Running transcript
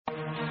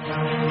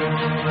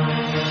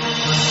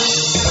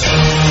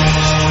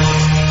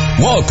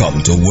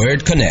Welcome to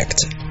Word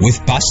Connect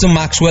with Pastor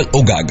Maxwell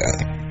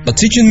Ogaga, a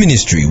teaching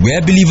ministry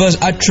where believers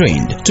are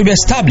trained to be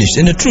established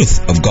in the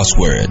truth of God's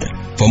Word.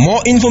 For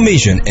more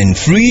information and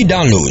free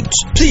downloads,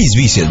 please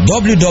visit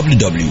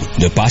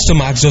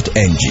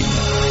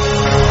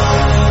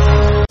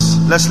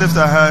www.thepastormax.ng. Let's lift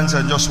our hands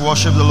and just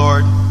worship the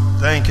Lord.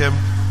 Thank Him.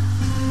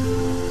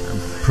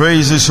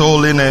 Praise His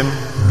holy name.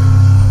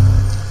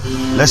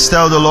 Let's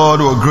tell the Lord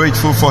we're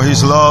grateful for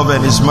His love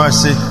and His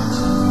mercy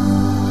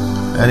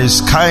and His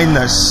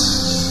kindness.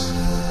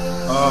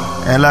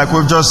 And like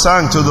we've just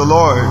sang to the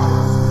Lord,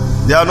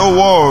 there are no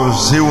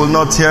walls He will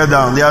not tear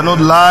down. There are no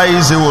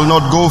lies He will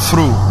not go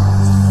through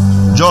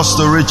just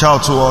to reach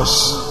out to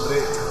us.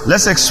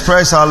 Let's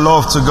express our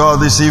love to God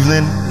this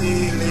evening.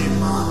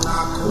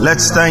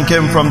 Let's thank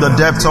Him from the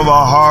depth of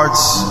our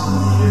hearts.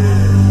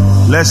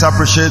 Let's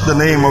appreciate the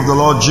name of the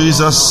Lord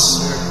Jesus.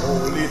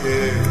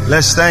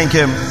 Let's thank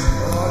Him.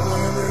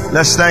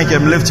 Let's thank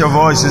Him. Lift your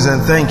voices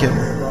and thank Him.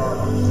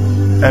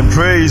 And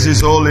praise His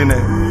holy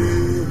name.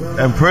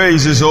 And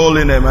praise His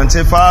holy name. And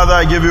say, Father,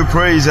 I give you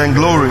praise and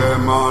glory.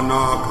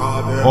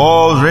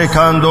 Oh,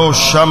 Rekando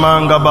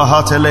Shamanga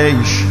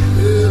Bahateleish.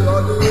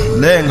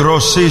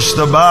 Lengrosish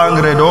the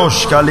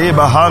Bangredosh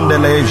Kaliba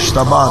Handelesh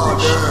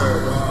Tabadish.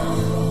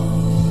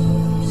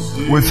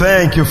 We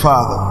thank you,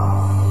 Father.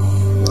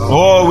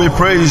 Oh, we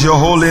praise your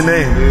holy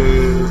name.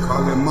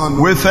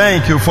 We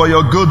thank you for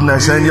your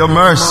goodness and your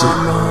mercy.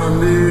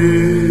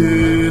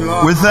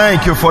 We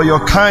thank you for your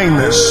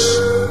kindness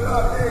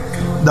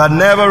that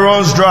never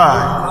runs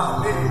dry.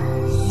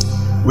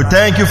 We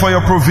thank you for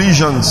your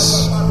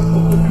provisions.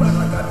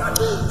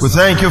 We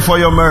thank you for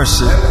your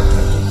mercy.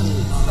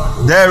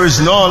 There is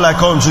none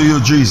like unto you,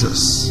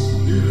 Jesus.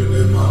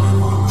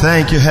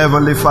 Thank you,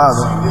 Heavenly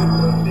Father.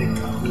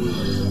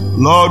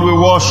 Lord, we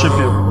worship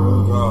you.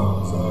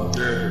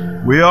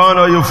 We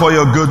honor you for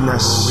your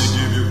goodness.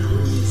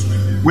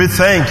 We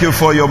thank you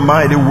for your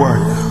mighty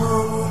work.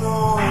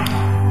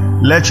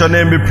 Let your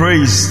name be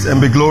praised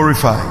and be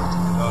glorified.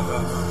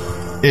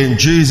 In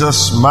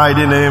Jesus'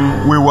 mighty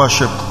name we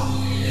worship.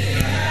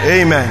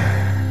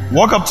 Amen.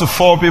 Walk up to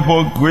 4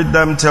 people, greet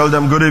them, tell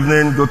them good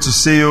evening, good to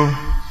see you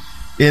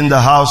in the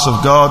house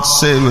of God.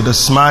 Say it with a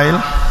smile.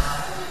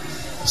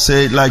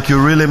 Say it like you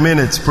really mean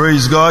it.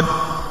 Praise God.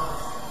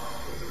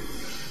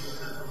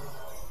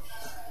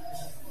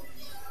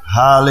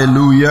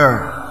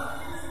 Hallelujah.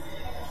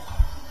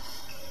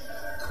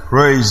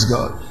 Praise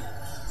God.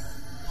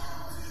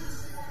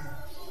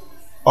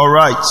 All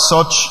right,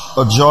 such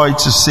a joy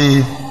to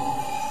see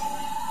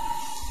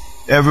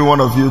every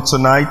one of you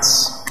tonight.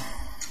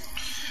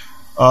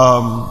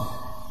 I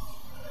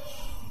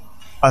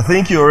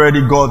think you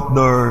already got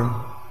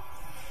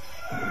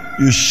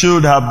you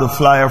should have the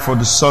flyer for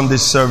the Sunday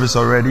service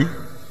already.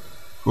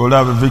 We'll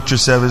have a victory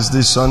service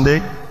this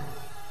Sunday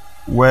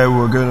where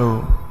we're going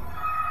to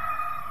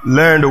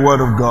learn the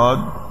Word of God,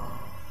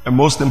 and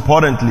most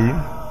importantly,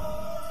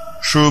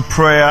 through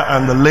prayer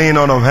and the laying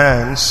on of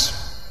hands,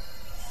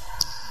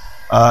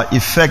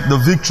 effect the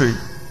victory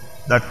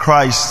that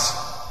Christ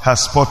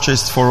has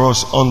purchased for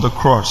us on the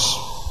cross.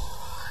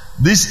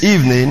 This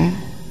evening,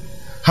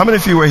 how many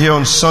of you were here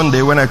on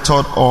Sunday when I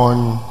taught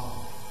on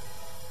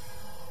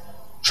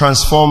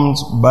transformed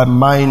by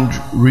mind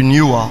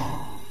renewal?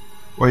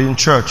 Were you in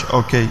church?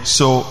 Okay,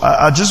 so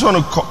I just want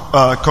to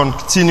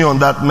continue on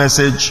that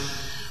message.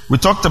 We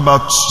talked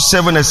about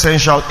 7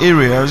 essential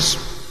areas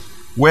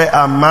where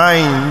our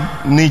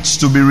mind needs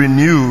to be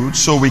renewed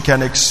so we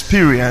can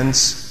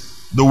experience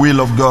the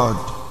will of God.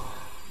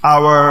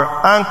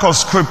 Our anchor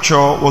scripture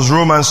was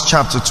Romans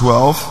chapter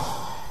 12.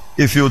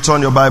 If you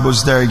turn your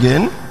Bibles there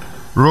again.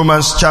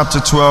 Romans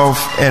chapter 12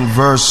 and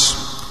verse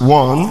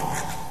 1.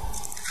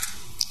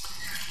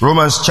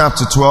 Romans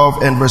chapter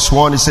 12 and verse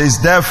 1. It says,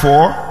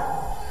 Therefore,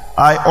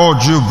 I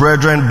urge you,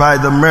 brethren, by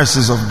the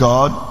mercies of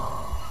God,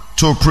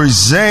 to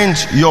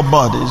present your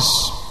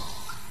bodies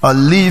a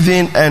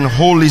living and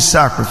holy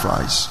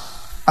sacrifice,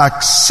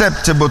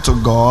 acceptable to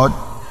God,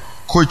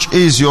 which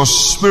is your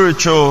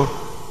spiritual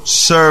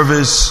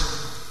service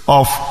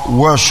of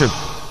worship.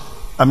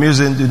 I'm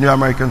using the New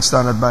American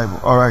Standard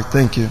Bible. Alright,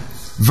 thank you.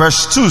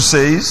 Verse 2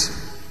 says,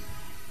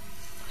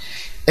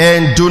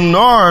 And do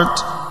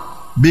not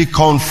be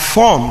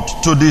conformed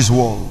to this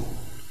world.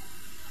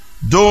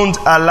 Don't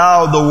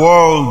allow the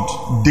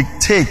world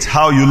dictate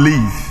how you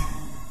live.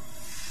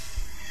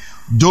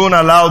 Don't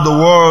allow the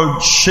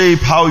world shape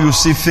how you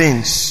see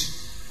things.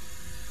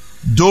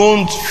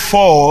 Don't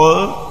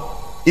fall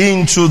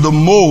into the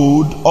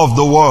mold of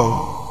the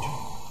world.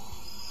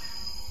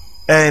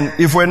 And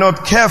if we're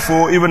not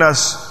careful, even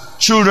as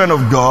children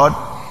of God,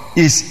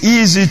 it's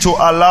easy to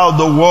allow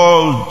the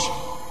world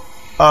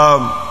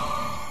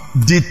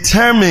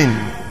determine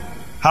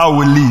how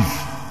we live,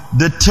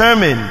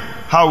 determine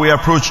how we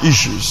approach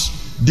issues,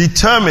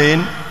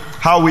 determine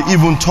how we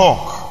even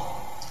talk.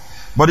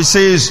 But it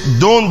says,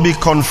 don't be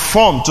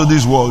conformed to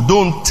this world.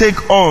 Don't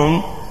take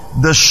on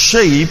the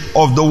shape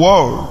of the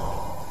world.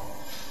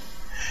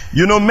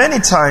 You know, many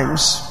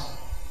times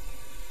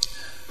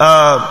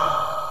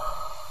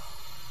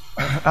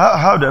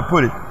how do I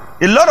put it?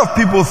 A lot of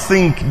people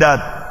think that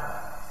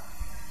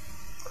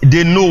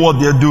they know what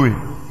they're doing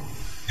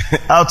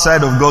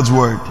outside of God's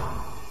word.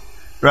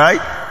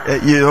 Right?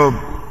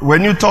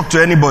 When you talk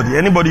to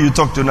anybody you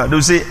talk to now,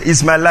 they'll say,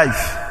 it's my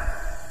life.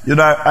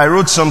 I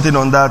wrote something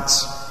on that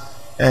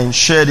and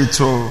shared it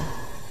to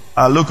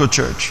our local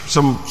church,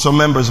 some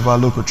members of our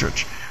local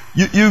church.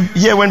 You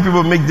hear when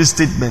people make this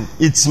statement,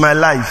 it's my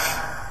life.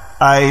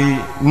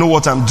 I know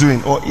what I'm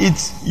doing. Or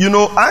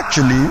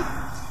actually,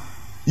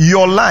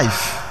 your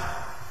life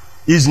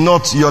is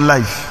not your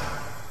life.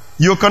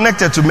 You're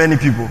connected to many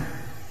people.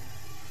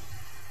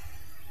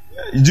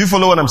 Do you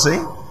follow what I'm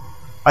saying?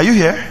 Are you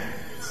here?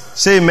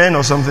 Say amen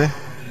or something.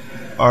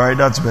 Alright,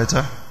 that's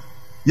better.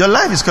 Your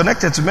life is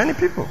connected to many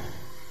people.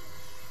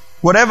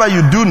 Whatever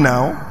you do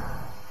now,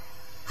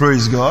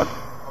 praise God,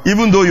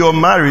 even though you're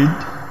married,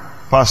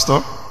 pastor,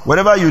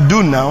 whatever you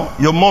do now,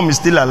 your mom is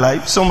still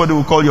alive, somebody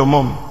will call your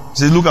mom.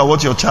 Say, look at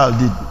what your child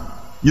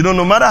did.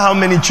 No matter how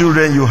many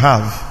children you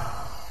have,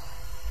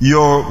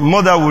 your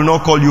mother will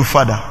not call you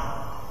father.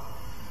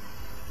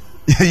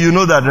 You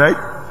know that, right?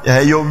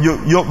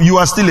 You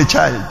are still a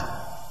child.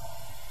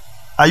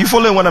 Are you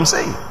following what I'm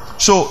saying?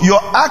 So your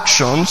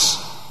actions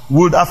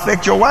would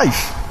affect your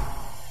wife.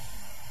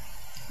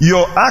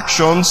 Your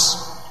actions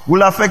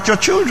will affect your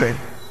children.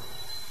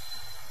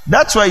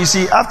 That's why you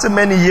see, after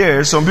many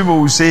years, some people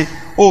will say,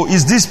 oh,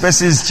 is this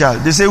person's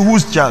child? They say,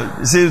 whose child?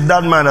 They say,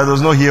 that man that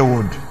does not hear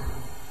word.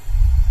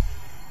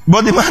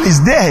 But the man is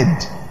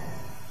dead.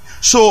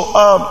 So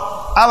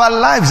our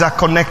lives are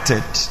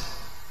connected.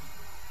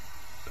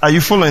 Are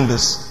you following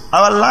this?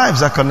 Our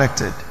lives are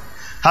connected.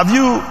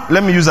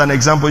 Let me use an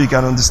example you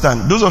can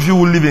understand. Those of you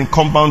who live in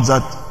compounds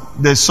that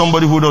there's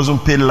somebody who doesn't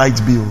pay light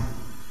bill.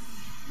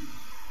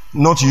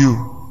 Not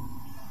you.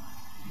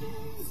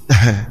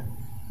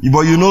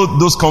 But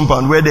those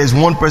compounds where there's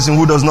one person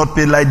who does not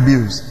pay light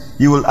bills.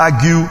 He will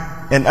argue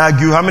and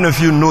argue. How many of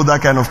you know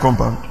that kind of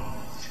compound?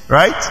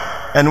 Right?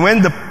 And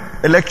when the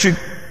electric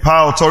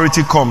power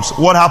authority comes,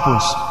 what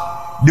happens?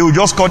 They will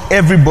just cut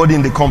everybody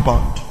in the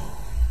compound.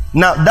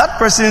 Now, that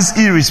person's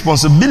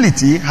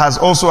irresponsibility has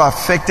also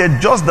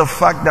affected just the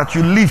fact that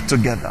you live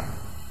together.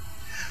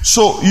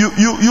 So,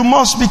 you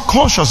must be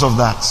conscious of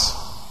that.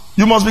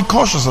 You must be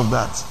conscious of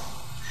that.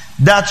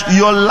 That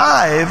your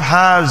life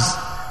has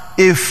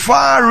a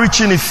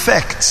far-reaching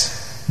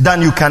effect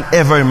than you can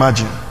ever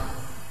imagine.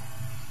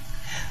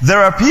 There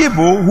are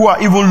people who are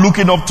even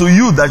looking up to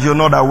you that you're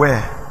not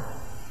aware.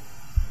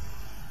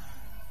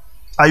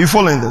 Are you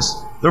following this?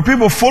 There are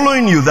people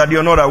following you that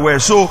you're not aware.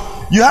 So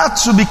you have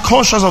to be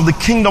conscious of the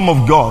kingdom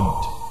of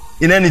God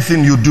in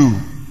anything you do.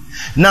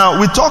 Now,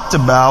 we talked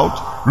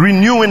about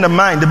renewing the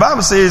mind. The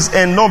Bible says,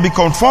 and not be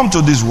conformed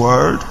to this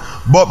world,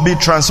 but be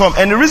transformed.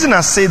 And the reason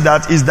I say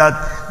that is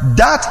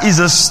that is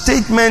a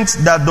statement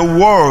that the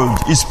world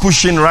is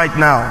pushing right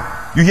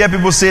now. You hear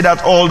people say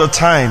that all the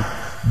time.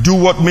 Do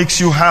what makes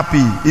you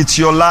happy. It's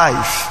your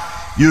life.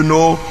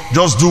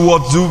 Just do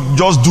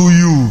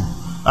you.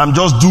 I'm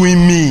just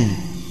doing me.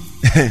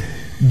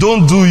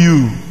 Don't do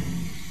you.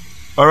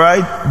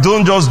 Alright?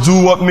 Don't just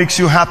do what makes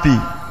you happy.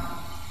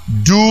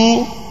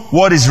 Do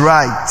what is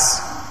right.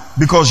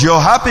 Because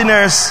your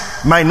happiness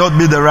might not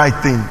be the right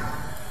thing.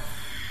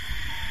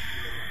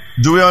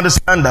 Do we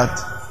understand that?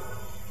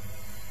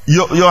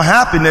 Your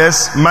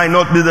happiness might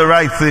not be the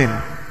right thing.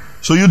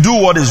 So you do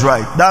what is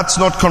right. That's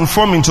not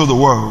conforming to the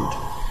world.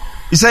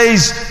 He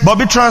says, but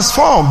be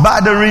transformed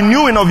by the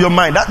renewing of your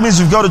mind. That means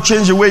you've got to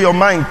change the way your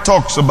mind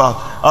talks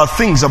about,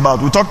 thinks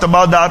about. We talked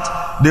about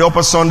that the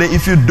upper Sunday.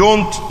 If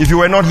you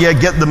were not here,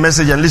 get the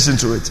message and listen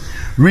to it.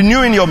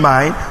 Renewing your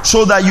mind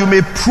so that you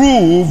may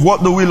prove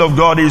what the will of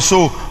God is.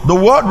 So the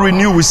word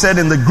renew, we said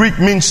in the Greek,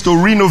 means to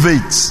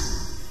renovate.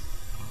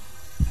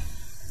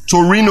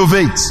 To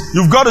renovate.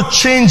 You've got to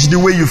change the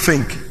way you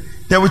think.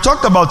 Then we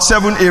talked about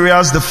 7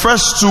 areas. The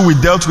first 2 we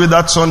dealt with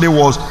that Sunday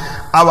was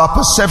our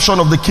perception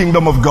of the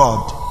kingdom of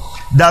God.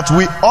 That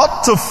we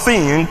ought to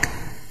think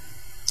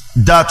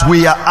that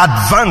we are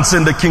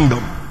advancing the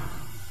kingdom.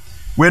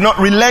 We're not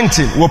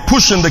relenting. We're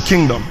pushing the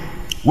kingdom.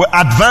 We're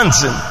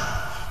advancing.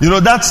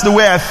 That's the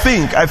way I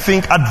think. I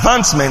think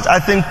advancement. I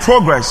think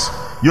progress.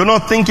 You're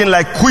not thinking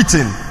like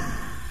quitting.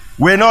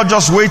 We're not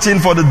just waiting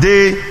for the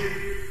day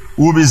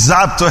we'll be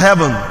zapped to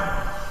heaven.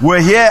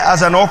 We're here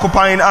as an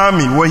occupying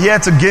army. We're here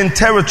to gain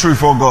territory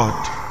for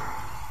God.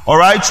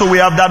 Alright, so we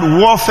have that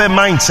warfare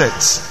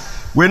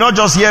mindset. We're not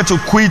just here to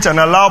quit and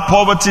allow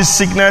poverty,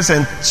 sickness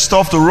and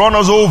stuff to run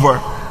us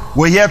over.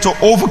 We're here to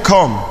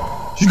overcome.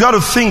 You got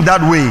to think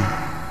that way.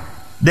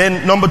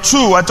 Then number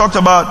 2, I talked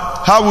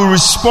about how we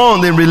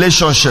respond in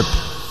relationship.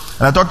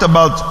 And I talked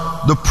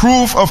about the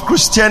proof of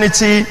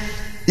Christianity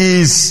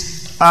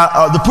is,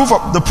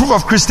 the proof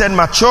of Christian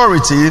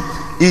maturity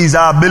is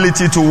our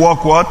ability to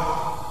walk what?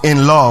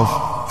 In love.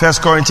 1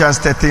 Corinthians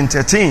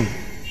 13:13.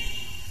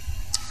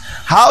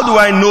 How do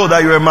I know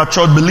that you're a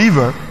matured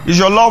believer? Is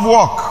your love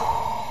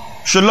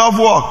walk. It's your love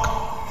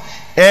walk.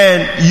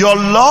 And your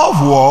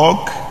love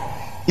walk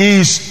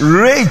is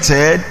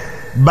rated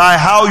by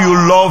how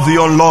you love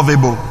the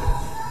unlovable.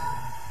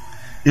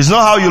 It's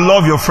not how you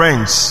love your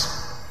friends.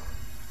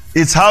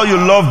 It's how you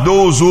love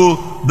those who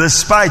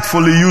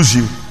despitefully use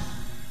you.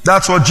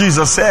 That's what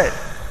Jesus said.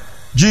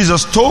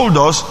 Jesus told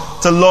us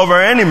to love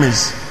our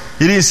enemies.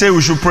 He didn't say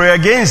we should pray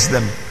against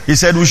them. He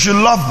said we should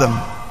love them.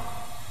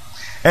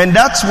 And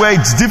that's where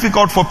it's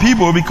difficult for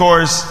people,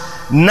 because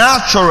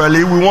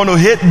naturally we want to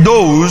hate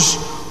those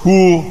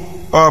who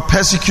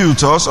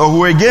persecute us or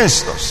who are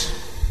against us.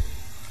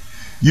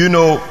 You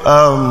know,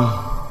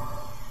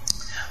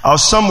 I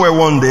was somewhere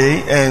one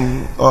day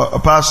and a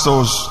pastor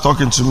was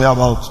talking to me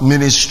about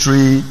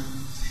ministry,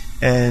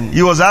 and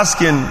he was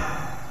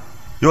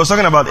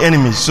talking about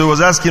enemies. So he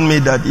was asking me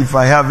that if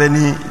I have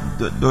any,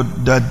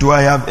 do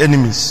I have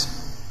enemies?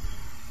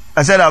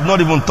 I said, I've not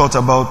even thought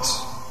about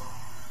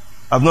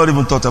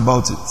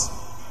it.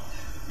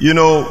 You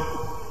know,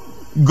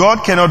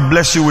 God cannot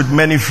bless you with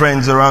many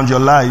friends around your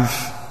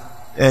life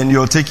and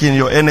you're taking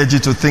your energy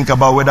to think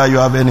about whether you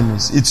have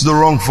enemies. It's the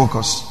wrong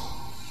focus.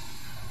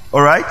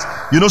 Alright?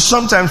 You know,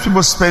 sometimes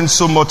people spend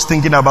so much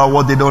thinking about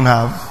what they don't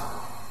have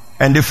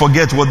and they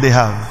forget what they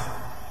have.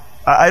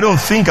 I don't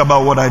think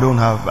about what I don't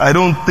have. I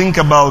don't think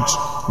about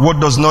what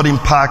does not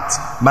impact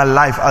my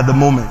life at the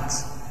moment.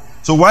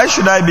 So why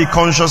should I be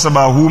conscious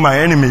about who my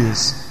enemy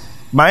is?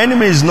 My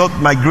enemy is not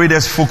my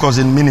greatest focus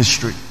in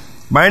ministry.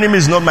 My enemy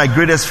is not my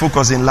greatest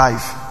focus in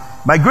life.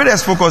 My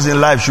greatest focus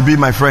in life should be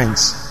my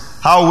friends.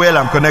 How well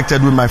I'm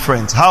connected with my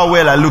friends. How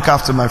well I look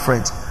after my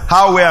friends.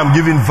 How well I'm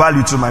giving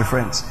value to my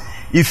friends.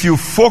 If you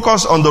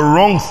focus on the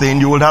wrong thing,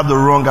 you will have the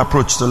wrong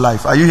approach to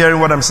life. Are you hearing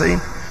what I'm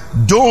saying?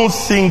 Don't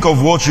think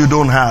of what you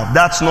don't have.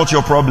 That's not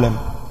your problem.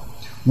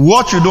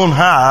 What you don't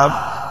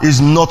have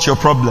is not your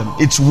problem.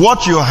 It's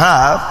what you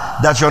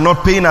have that you're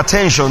not paying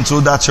attention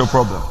to, that's your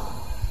problem.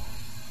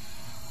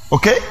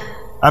 Okay?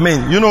 I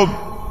mean, you know,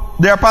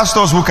 there are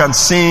pastors who can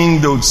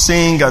sing, they'll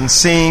sing and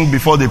sing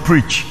before they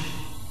preach.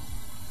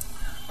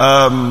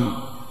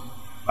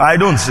 I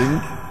don't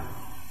sing.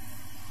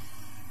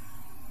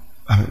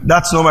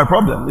 That's not my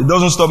problem. It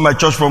doesn't stop my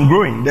church from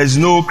growing. There's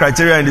no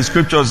criteria in the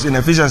scriptures in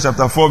Ephesians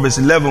chapter 4 verse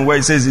 11 where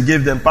it says he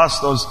gave them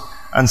pastors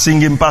and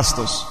singing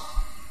pastors.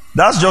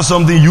 That's just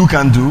something you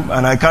can do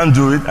and I can't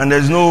do it. And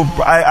there's no,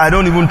 I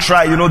don't even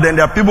try. You know, then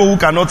there are people who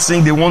cannot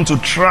sing. They want to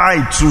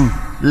try to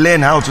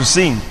learn how to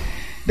sing.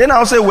 Then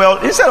I'll say, well,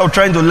 instead of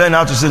trying to learn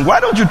how to sing, why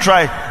don't you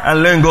try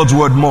and learn God's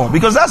word more?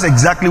 Because that's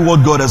exactly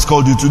what God has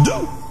called you to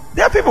do.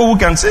 There are people who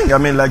can sing. I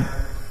mean,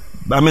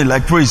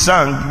 like praise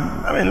song.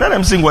 Let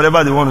them sing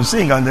whatever they want to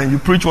sing, and then you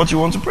preach what you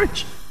want to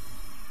preach.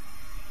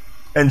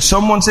 And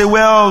someone say,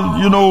 well,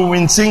 you know,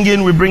 in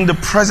singing we bring the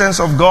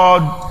presence of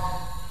God.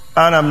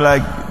 And I'm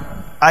like,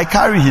 I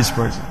carry His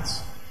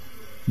presence.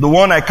 The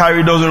one I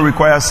carry doesn't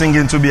require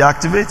singing to be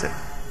activated,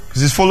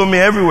 because He's following me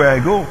everywhere I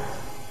go.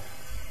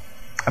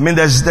 I mean,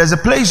 there's a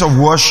place of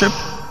worship,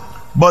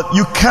 but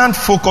you can't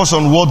focus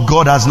on what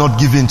God has not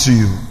given to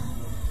you.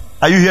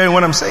 Are you hearing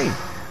what I'm saying?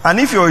 And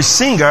if you're a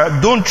singer,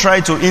 don't try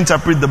to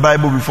interpret the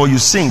Bible before you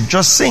sing.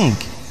 Just sing.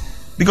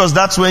 Because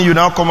that's when you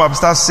now come up and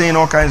start saying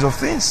all kinds of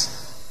things.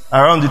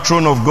 Around the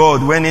throne of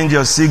God, when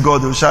angels see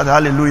God, they'll shout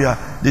hallelujah.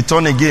 They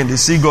turn again, they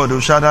see God,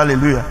 they'll shout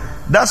hallelujah.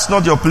 That's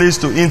not your place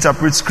to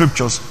interpret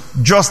scriptures.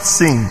 Just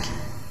sing.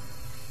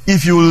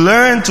 If you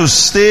learn to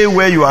stay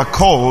where you are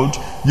called,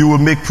 you will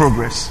make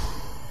progress.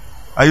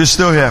 Are you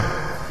still here?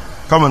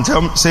 Come on,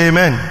 say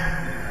amen.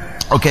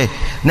 Okay,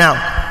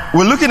 now,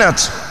 we're looking at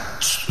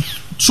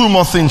two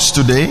more things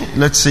today.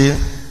 Let's see.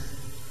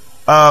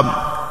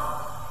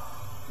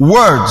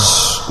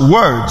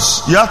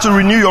 Words. You have to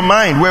renew your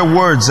mind where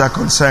words are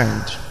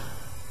concerned.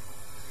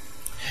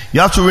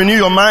 You have to renew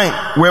your mind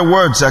where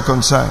words are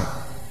concerned.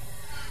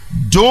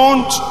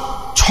 Don't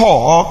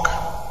talk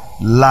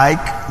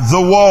like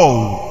the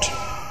world.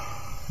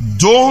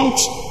 Don't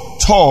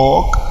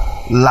talk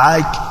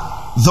like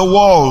the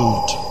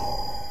world.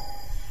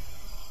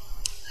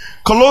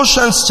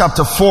 Colossians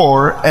chapter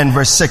 4 and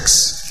verse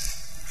 6.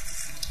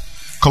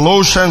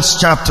 Colossians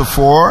chapter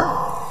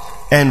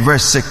 4 and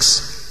verse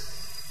 6.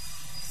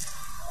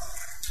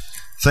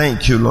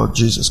 Thank you, Lord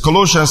Jesus.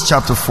 Colossians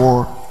chapter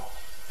 4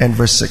 and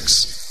verse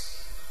 6.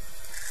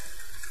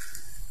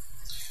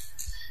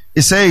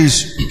 It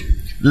says,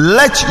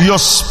 let your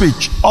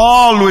speech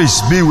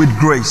always be with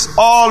grace.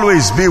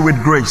 Always be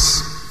with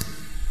grace.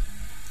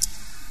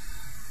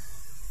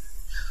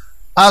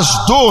 As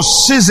though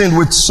seasoned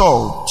with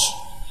salt,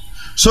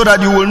 so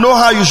that you will know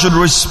how you should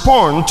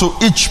respond to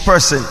each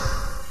person.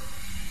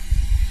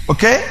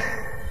 Okay?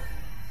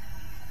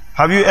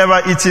 Have you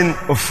ever eaten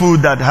a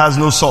food that has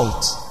no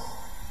salt?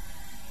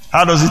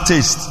 How does it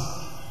taste?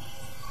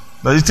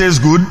 Does it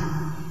taste good?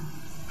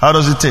 How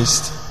does it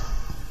taste?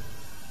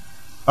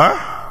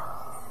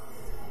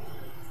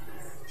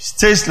 It's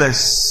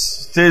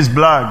tasteless. It tastes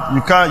bland.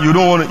 You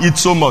don't want to eat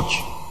so much.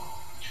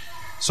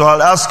 So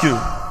I'll ask you,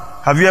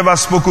 have you ever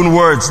spoken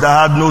words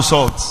that had no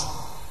salt?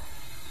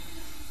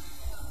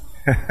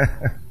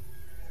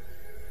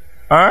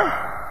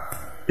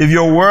 If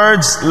your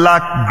words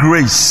lack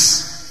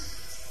grace,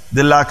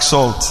 they lack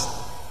salt.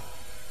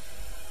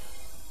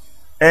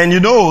 And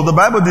the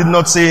Bible did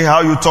not say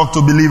how you talk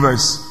to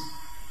believers.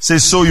 It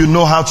says so you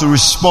know how to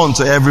respond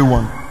to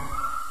everyone.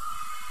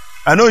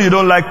 I know you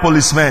don't like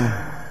policemen,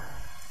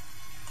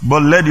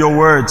 but let your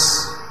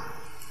words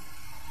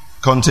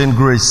contain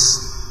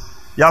grace.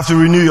 You have to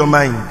renew your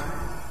mind.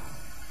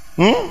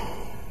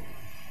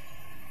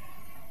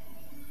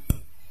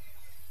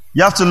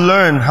 You have to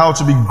learn how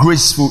to be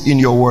graceful in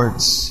your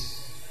words.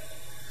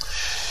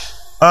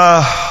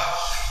 The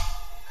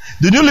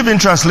New Living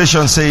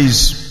Translation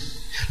says,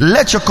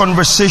 let your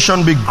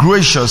conversation be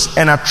gracious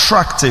and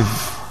attractive,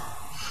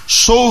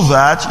 so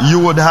that you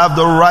would have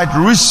the right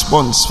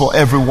response for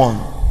everyone.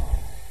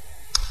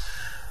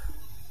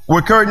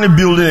 We're currently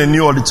building a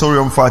new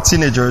auditorium for our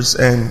teenagers,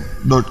 and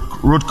the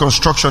road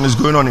construction is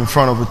going on in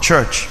front of the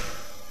church.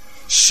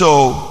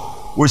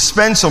 So we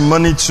spent some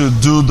money to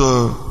do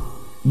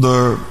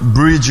the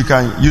bridge you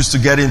can use to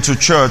get into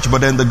church,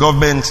 but then the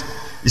government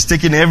is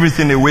taking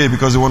everything away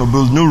because they want to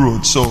build new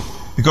roads. So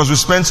because we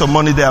spent some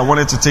money there, I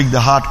wanted to take the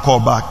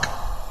hardcore back.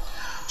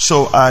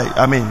 So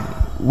I mean,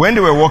 when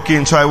they were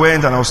walking, so I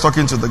went and I was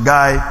talking to the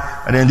guy,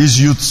 and then these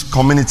youth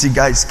community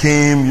guys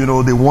came,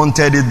 they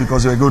wanted it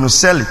because they were going to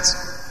sell it,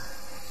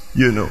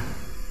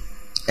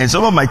 And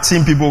some of my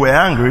team people were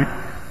angry,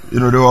 they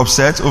were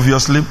upset,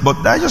 obviously, but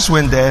I just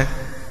went there.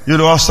 I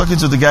was talking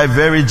to the guy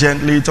very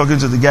gently, talking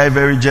to the guy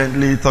very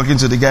gently,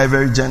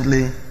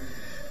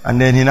 and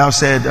then he now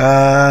said,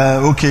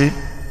 okay,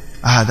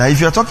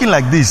 if you're talking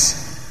like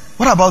this,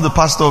 what about the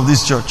pastor of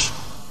this church?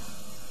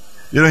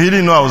 He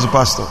didn't know I was a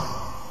pastor.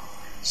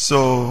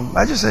 So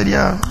I just said,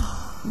 yeah,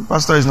 the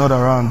pastor is not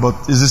around, but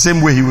it's the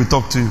same way he would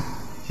talk to you.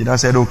 He now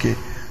said, okay.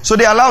 So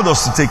they allowed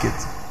us to take it.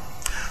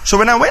 So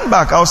when I went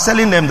back, I was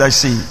telling them that,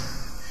 see,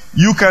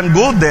 you can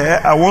go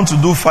there, I want to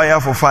do fire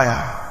for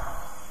fire.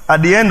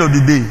 At the end of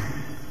the day,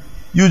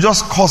 you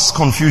just cause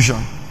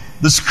confusion.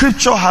 The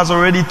scripture has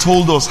already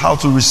told us how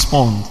to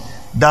respond,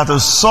 that a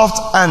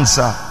soft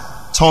answer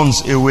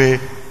turns away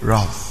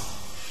wrath.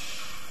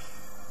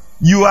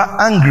 You are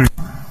angry,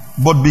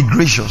 but be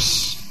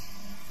gracious.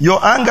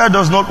 Your anger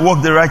does not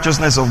work the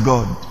righteousness of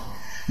God.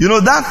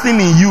 That thing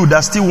in you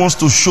that still wants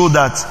to show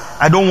that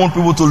I don't want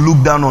people to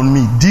look down on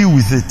me, deal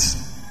with it.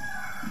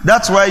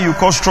 That's why you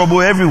cause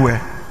trouble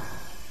everywhere.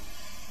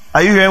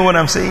 Are you hearing what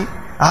I'm saying?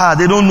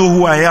 They don't know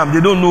who I am.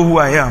 They don't know who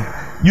I am.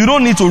 You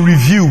don't need to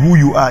review who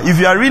you are. If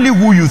you are really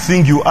who you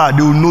think you are,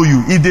 they will know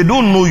you. If they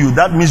don't know you,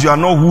 that means you are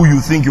not who you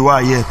think you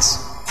are yet.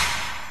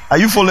 Are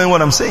you following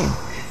what I'm saying?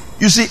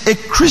 You see, a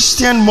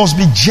Christian must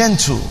be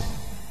gentle.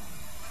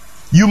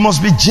 You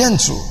must be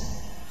gentle.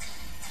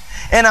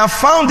 And I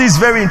found this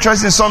very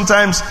interesting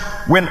sometimes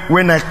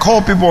when I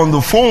call people on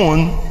the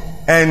phone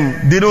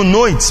and they don't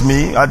know it's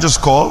me. I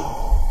just call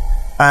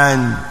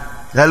and,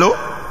 hello?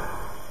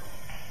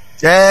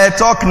 Yeah,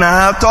 talk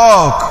now,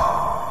 talk.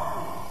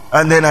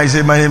 And then I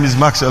say, my name is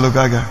Maxwell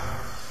Ogaga.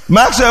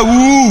 Maxwell,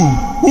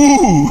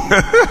 woo.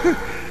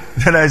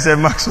 Then I say,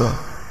 Maxwell.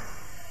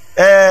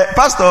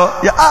 Pastor,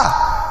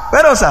 yeah,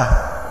 well,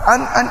 sir.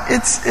 And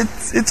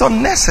it's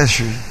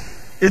unnecessary.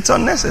 It's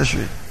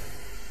unnecessary.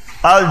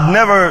 I've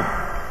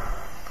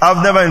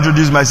never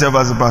introduced myself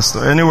as a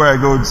pastor. Anywhere I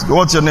go,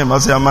 what's your name? I'll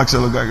say, I'm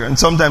Maxwell Ogaga. And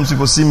sometimes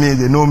people see me,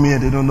 they know me,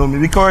 and they don't know me.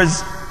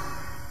 Because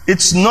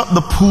it's not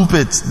the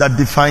pulpit that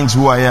defines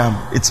who I am.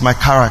 It's my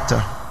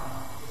character.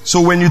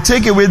 So when you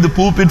take away the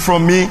pulpit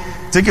from me,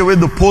 take away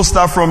the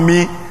poster from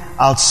me,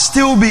 I'll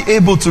still be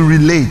able to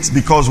relate.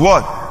 Because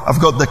what? I've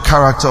got the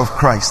character of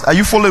Christ. Are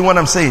you following what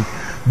I'm saying?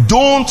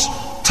 Don't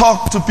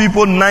talk to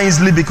people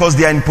nicely because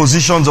they are in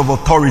positions of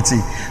authority.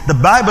 The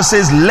Bible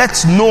says,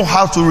 let's know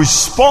how to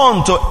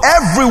respond to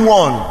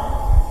everyone.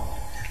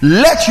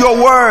 Let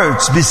your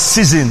words be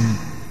seasoned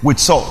with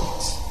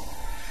salt.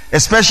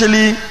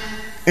 Especially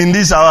in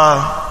this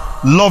our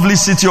lovely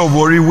city of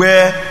Warri,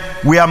 where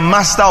we are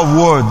master of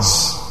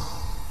words.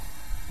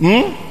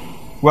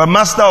 We are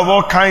master of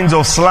all kinds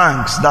of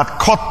slangs that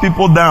cut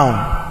people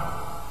down.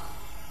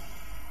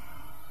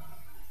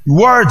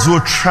 Words will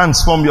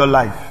transform your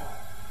life.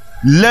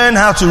 Learn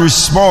how to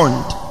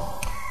respond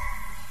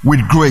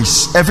with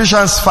grace.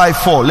 Ephesians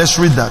 5:4. Let's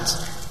read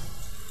that.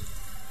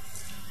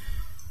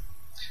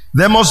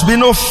 There must be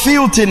no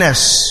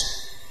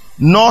filthiness,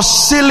 nor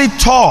silly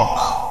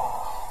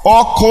talk,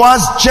 or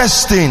coarse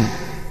jesting,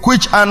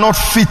 which are not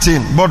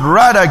fitting, but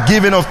rather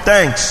giving of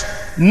thanks.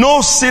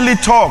 No silly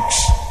talks.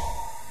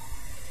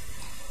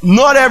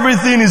 Not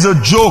everything is a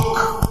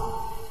joke.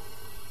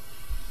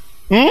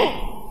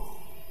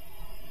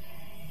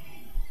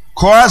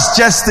 Coarse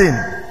jesting,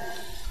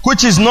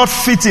 which is not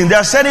fitting. There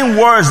are certain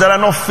words that are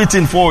not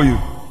fitting for you.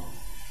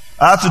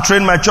 I have to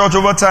train my church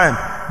over time.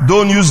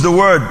 Don't use the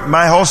word,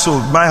 my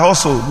household, my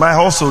household, my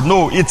household.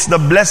 No, it's the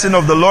blessing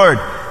of the Lord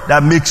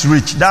that makes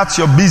rich. That's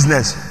your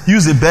business.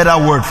 Use a better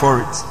word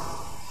for it.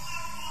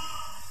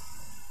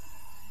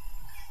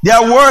 There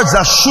are words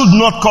that should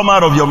not come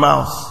out of your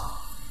mouth.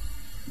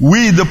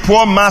 We, the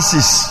poor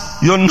masses,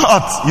 you're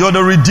not. You're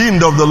the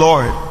redeemed of the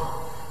Lord.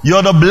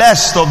 You're the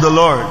blessed of the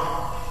Lord.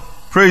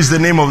 Praise the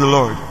name of the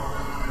Lord.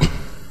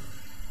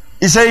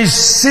 He says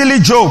silly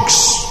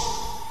jokes,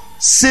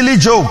 silly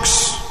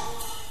jokes.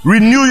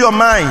 Renew your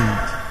mind.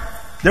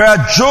 There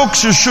are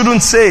jokes you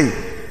shouldn't say.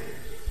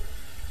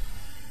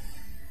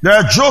 There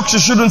are jokes you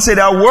shouldn't say.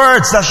 There are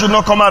words that should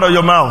not come out of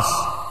your mouth.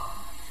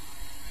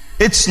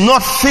 It's not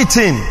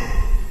fitting.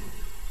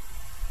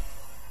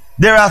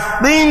 There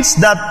are things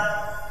that,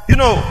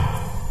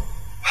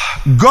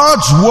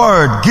 God's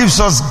word gives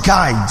us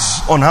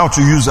guides on how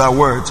to use our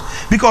words.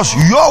 Because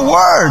your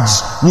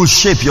words will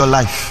shape your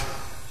life.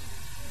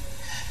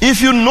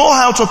 If you know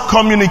how to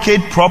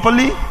communicate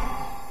properly,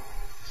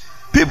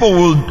 people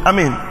will,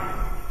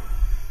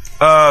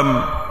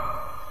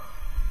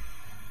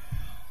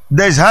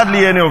 there's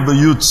hardly any of the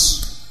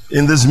youths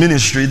in this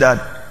ministry that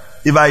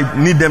if I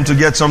need them to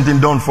get something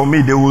done for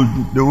me, they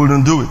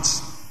wouldn't do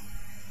it.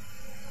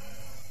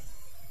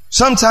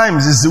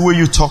 Sometimes it's the way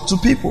you talk to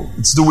people.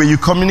 It's the way you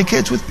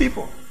communicate with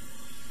people.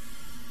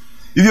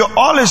 If you're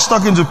always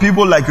talking to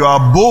people like you're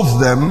above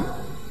them,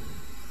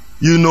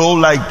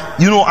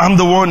 I'm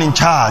the one in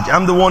charge.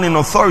 I'm the one in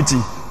authority.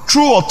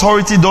 True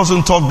authority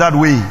doesn't talk that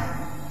way.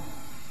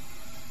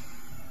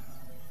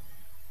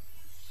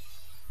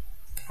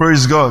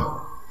 Praise God.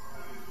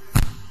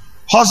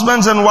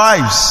 Husbands and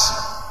wives,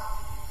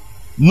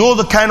 know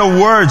the kind of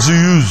words you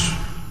use.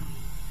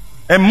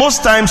 And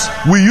most times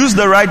we use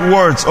the right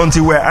words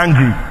until we're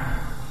angry.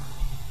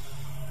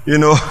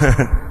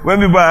 When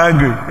people are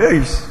angry,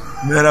 hey,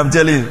 man, I'm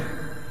telling you,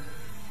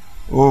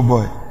 oh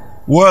boy,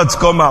 words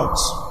come out.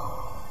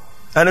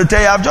 And they'll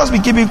tell you, I've just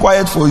been keeping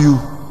quiet for you.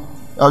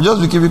 I'll just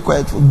be keeping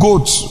quiet for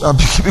goats. I'll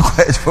be keeping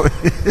quiet for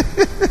you.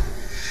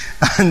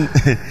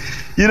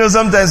 And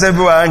sometimes when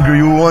people are angry,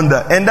 you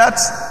wonder. And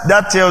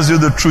that tells you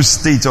the true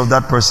state of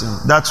that person.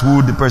 That's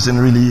who the person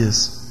really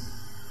is.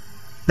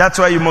 That's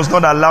why you must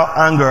not allow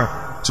anger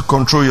to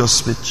control your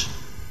speech.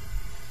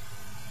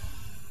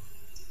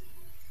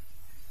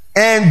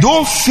 And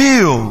don't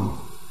feel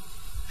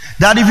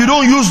that if you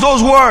don't use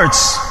those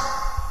words,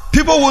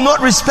 people will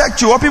not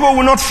respect you or people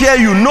will not fear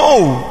you.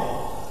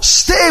 No.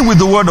 Stay with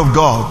the word of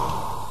God.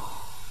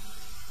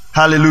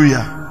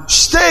 Hallelujah.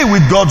 Stay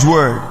with God's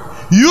word.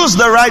 Use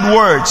the right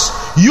words.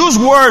 Use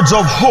words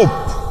of hope.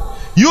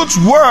 Use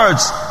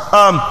words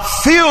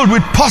filled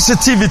with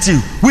positivity,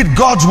 with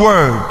God's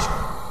word.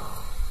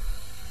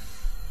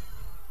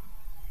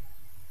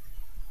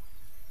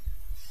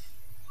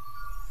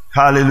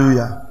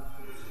 Hallelujah.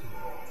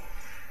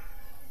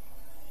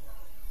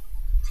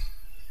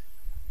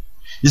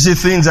 You see,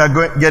 things are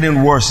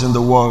getting worse in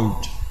the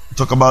world. We'll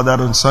talk about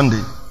that on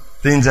Sunday.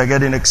 Things are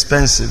getting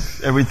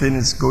expensive. Everything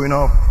is going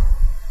up.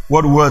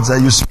 What words are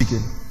you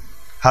speaking?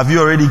 Have you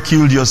already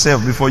killed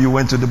yourself before you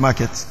went to the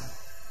market?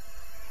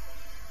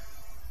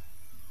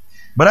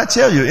 But I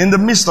tell you, in the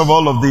midst of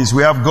all of this,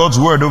 we have God's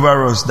word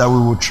over us that we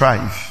will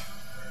thrive.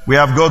 We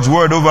have God's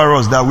word over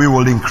us that we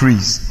will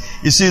increase.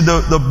 You see,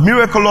 the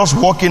miraculous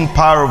working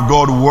power of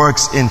God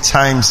works in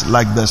times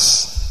like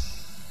this.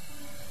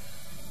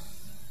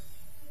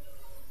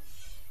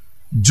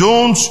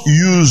 Don't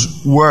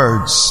use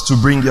words to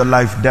bring your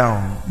life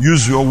down.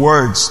 Use your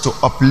words to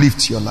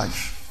uplift your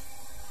life.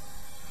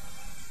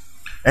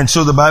 And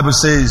so the Bible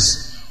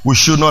says we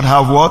should not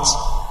have what?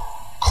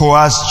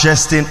 Coarse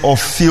jesting or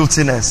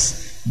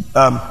filthiness.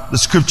 The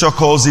scripture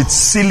calls it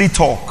silly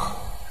talk.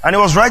 And it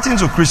was writing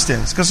to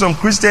Christians, because some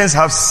Christians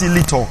have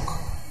silly talk.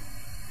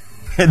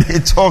 They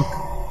talk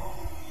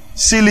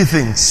silly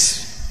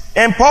things.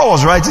 And Paul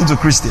was writing to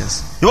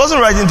Christians. He wasn't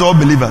writing to all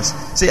believers.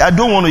 Say, I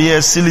don't want to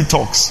hear silly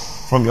talks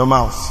from your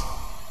mouth.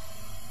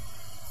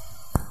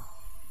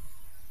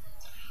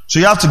 So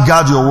you have to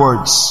guard your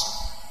words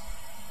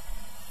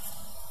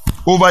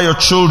over your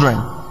children,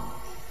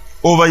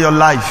 over your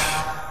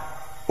life,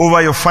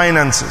 over your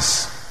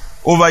finances,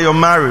 over your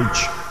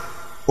marriage,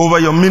 over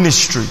your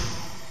ministry.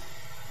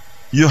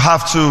 You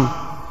have to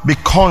be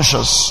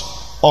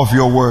conscious of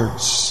your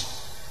words.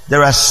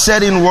 There are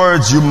certain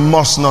words you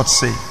must not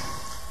say.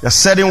 There are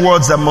certain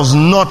words that must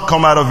not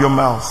come out of your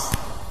mouth.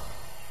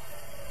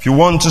 If you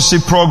want to see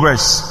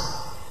progress,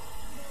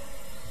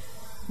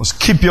 you must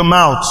keep your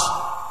mouth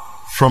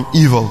from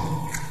evil.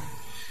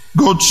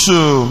 Go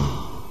to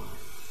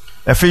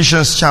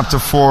Ephesians chapter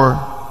 4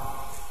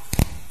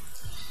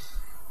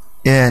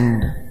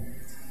 and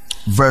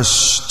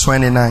verse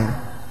 29.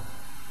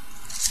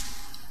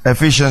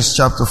 Ephesians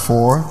chapter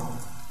 4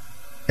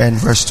 and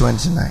verse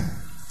 29.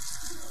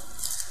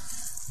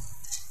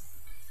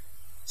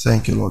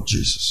 Thank you, Lord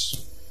Jesus.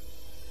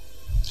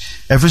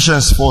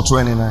 Ephesians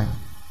 4:29.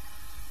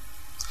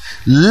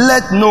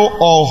 Let no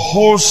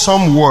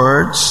unwholesome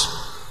words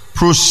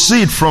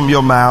proceed from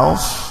your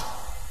mouth,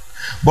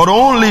 but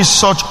only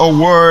such a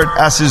word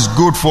as is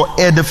good for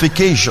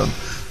edification.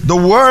 The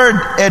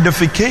word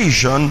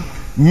edification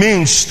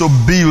means to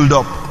build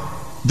up.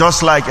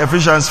 Just like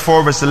Ephesians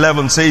 4 verse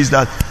 11 says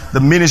that the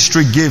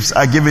ministry gifts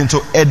are given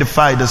to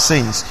edify the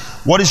saints.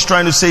 What it's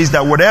trying to say is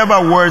that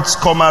whatever words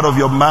come out of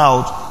your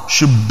mouth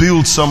should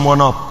build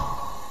someone up.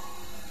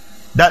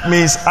 That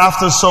means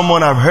after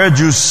someone have heard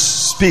you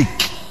speak,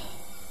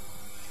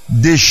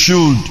 they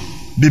should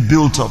be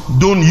built up.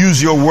 Don't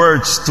use your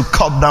words to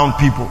cut down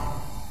people.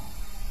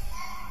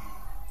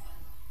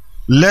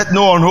 Let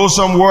no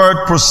unwholesome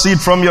word proceed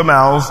from your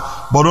mouth,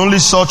 but only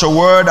such a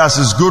word as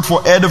is good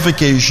for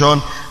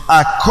edification,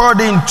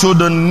 according to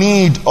the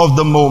need of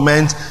the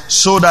moment,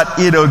 so that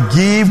it'll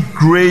give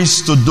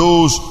grace to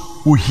those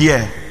who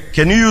hear.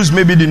 Can you use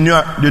maybe the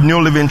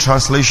New Living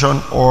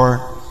Translation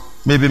or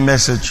maybe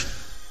Message?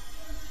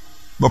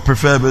 But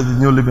preferably the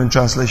New Living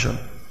Translation.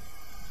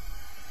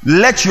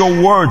 Let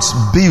your words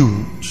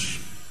build.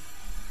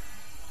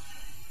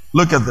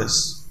 Look at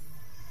this.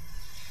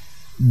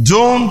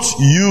 Don't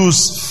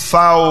use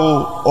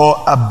foul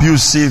or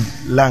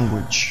abusive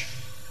language.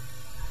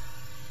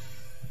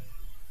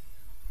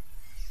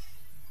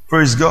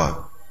 Praise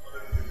God.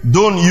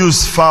 Don't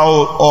use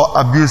foul or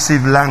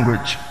abusive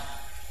language.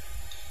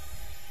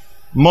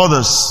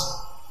 Mothers,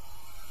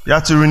 you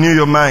have to renew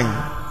your mind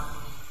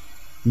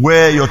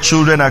where your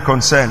children are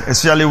concerned,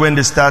 especially when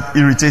they start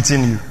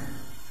irritating you.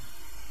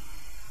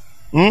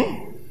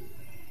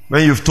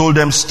 When you've told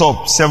them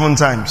stop 7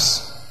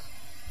 times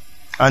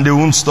and they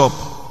won't stop.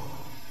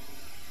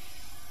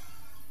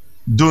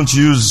 Don't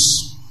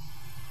use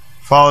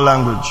foul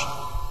language.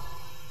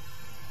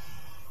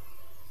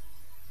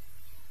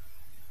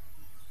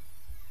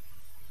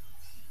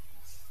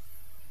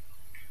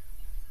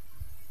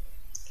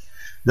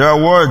 There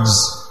are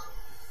words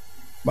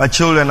my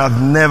children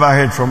have never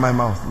heard from my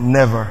mouth.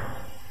 Never.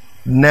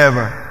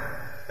 Never.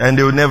 And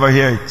they will never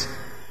hear it.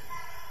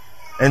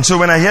 And so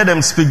when I hear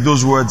them speak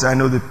those words, I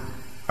know that,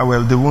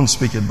 well, they won't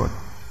speak it, but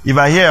if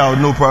I hear, I'll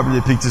know probably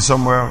they picked it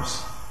somewhere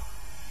else.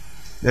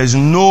 There's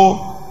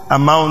no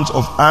amount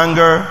of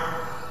anger.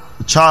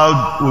 The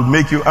child will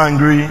make you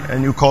angry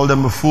and you call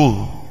them a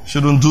fool.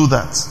 Shouldn't do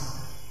that.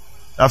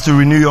 You have to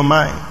renew your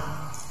mind.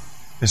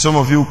 And some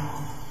of you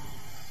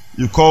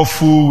call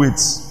fool with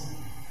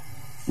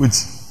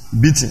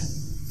beating.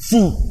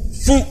 Fool.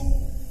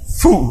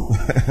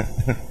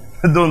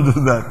 Don't do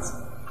that.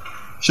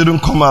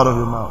 Shouldn't come out of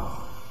your mouth.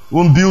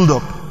 Won't build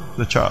up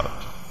the child.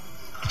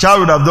 The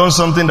child would have done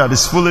something that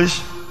is foolish.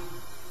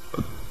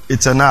 But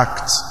it's an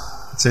act.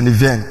 It's an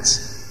event.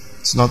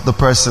 It's not the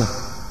person.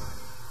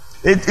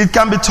 It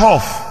can be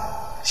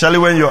tough, especially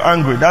when you're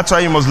angry. That's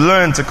why you must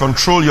learn to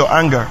control your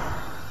anger.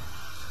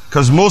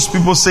 Because most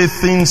people say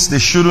things they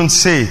shouldn't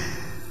say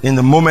in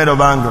the moment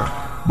of anger.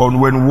 But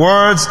when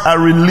words are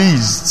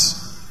released,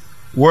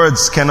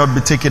 words cannot be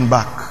taken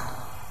back.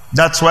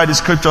 That's why the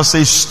scripture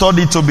says,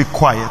 study to be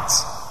quiet.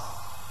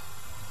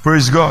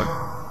 Praise God.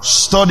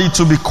 Study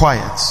to be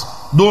quiet.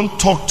 Don't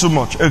talk too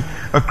much.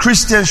 A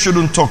Christian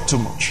shouldn't talk too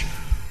much.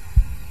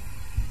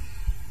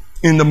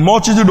 In the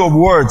multitude of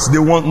words, they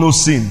want no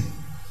sin.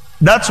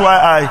 That's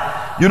why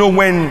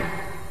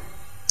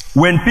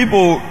when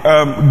people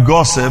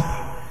gossip,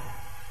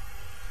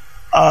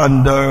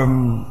 and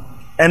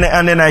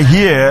then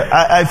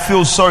I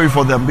feel sorry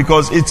for them,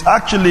 because it's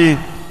actually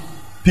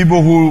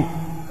people who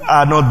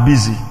are not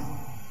busy.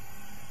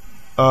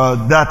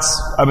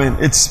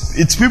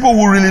 It's people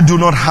who really do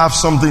not have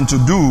something to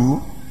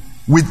do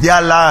with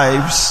their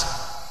lives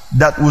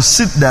that will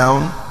sit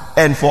down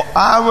and for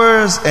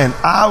hours and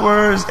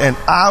hours and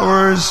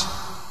hours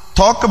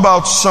talk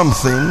about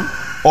something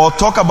or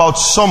talk about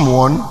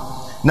someone.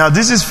 Now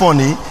this is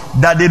funny,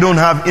 that they don't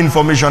have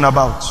information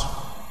about.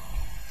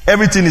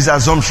 Everything is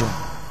assumption.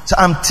 So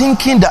I'm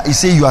thinking that you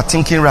say you are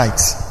thinking right.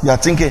 You are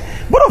thinking,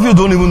 both of you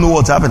don't even know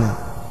what's happening.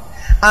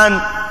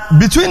 And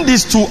between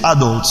these two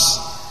adults,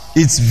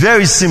 it's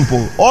very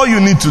simple. All you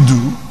need to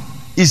do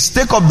is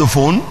take up the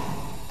phone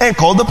and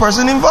call the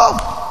person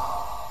involved.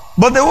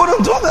 But they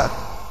wouldn't do that.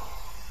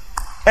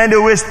 And they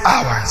waste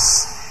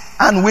hours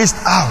and waste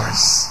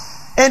hours.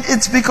 And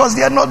it's because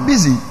they are not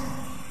busy.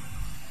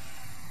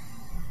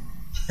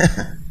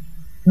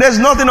 There's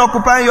nothing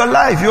occupying your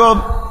life.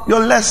 You're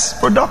less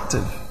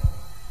productive.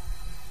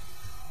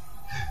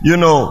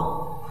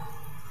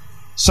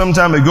 Some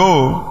time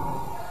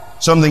ago,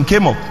 something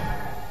came up.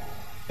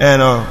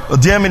 And a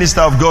dear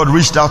minister of God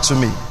reached out to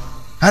me.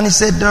 And he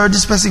said,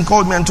 this person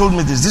called me and told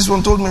me this. This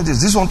one told me this.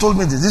 This one told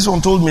me this. This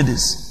one told me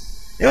this.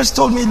 He just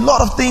told me a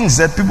lot of things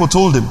that people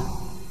told him.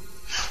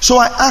 So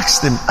I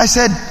asked him. I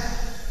said,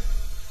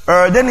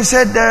 then he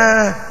said,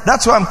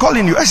 that's why I'm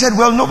calling you. I said,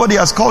 well, nobody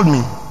has called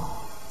me.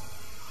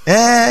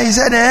 He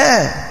said,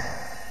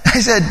 I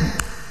said,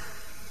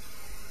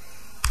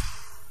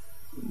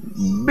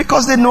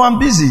 because they know I'm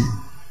busy.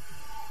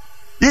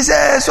 He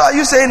said, so are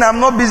you saying I'm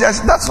not busy? I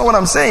said, that's not what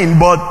I'm saying.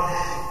 But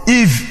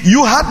if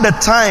you had the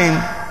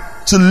time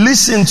to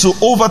listen to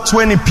over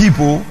 20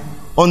 people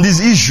on this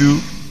issue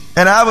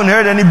and I haven't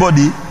heard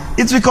anybody,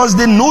 it's because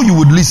they know you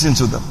would listen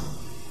to them.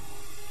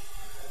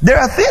 There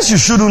are things you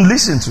shouldn't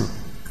listen to.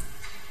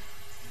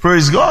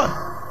 Praise God.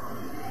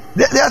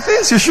 There are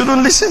things you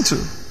shouldn't listen to.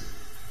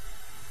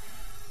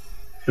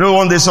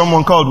 One day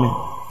someone called me.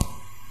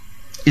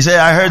 He said,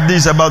 I heard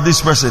this about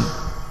this person.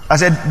 I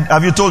said,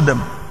 have you told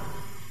them?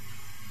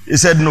 He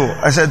said, no.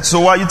 I said,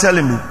 so why are you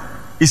telling me?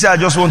 He said, I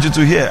just want you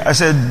to hear. I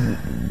said,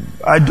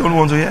 I don't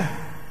want to hear.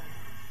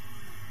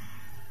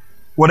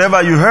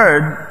 Whatever you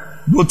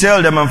heard, go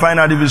tell them and find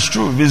out if it's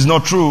true. If it's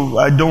not true,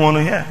 I don't want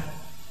to hear.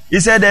 He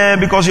said,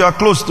 because you are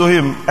close to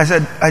him. I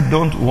said, I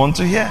don't want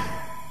to hear.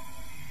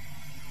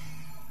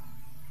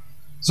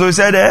 So he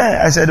said,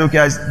 I said,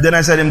 okay. Then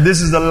I said to him,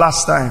 this is the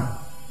last time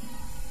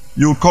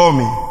you call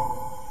me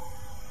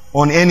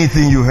on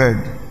anything you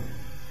heard.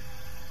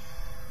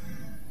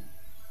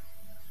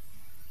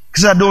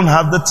 Because I don't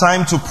have the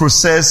time to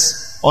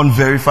process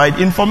unverified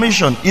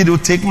information. It will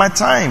take my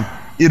time.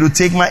 It will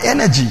take my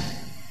energy.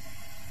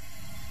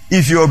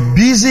 If you're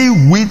busy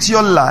with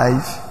your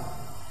life,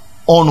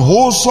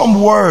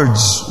 unwholesome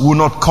words will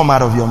not come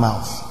out of your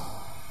mouth.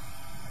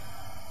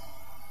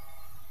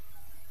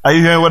 Are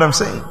you hearing what I'm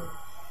saying?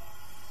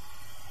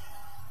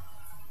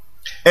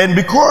 And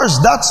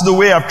because that's the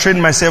way I've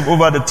trained myself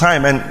over the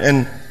time,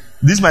 and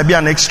this might be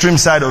an extreme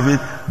side of it,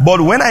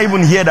 but when I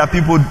even hear that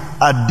people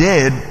are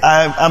dead,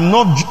 I'm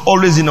not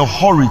always in a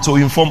hurry to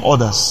inform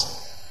others.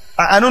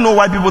 I don't know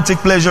why people take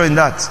pleasure in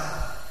that.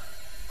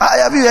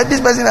 Have you heard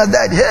this person has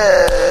died?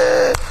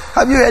 Hey!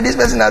 Have you heard this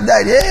person has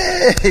died?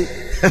 Hey!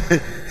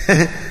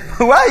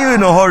 Why are you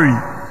in a hurry?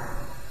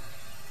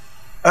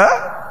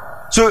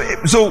 Huh?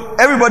 So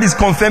everybody's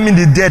confirming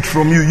the death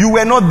from you. You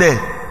were not there.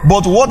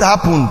 But what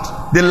happened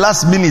the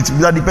last minute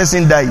that the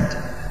person died?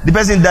 The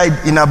person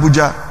died in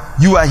Abuja.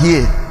 You are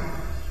here.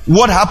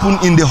 What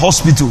happened in the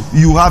hospital?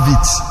 You have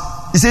it.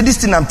 He said, this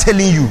thing I'm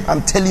telling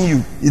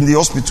you in the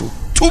hospital.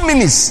 2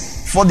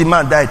 minutes before the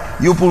man died,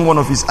 he opened one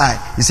of his eyes.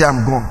 He said,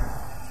 I'm gone.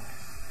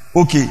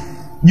 Okay.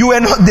 You were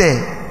not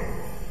there.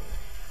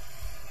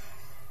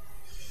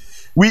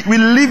 We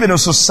live in a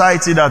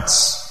society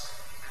that's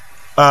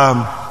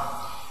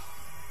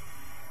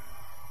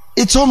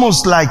it's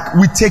almost like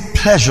we take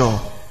pleasure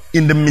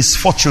in the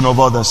misfortune of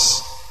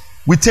others.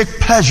 We take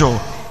pleasure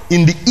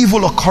in the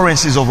evil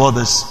occurrences of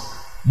others.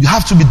 You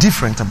have to be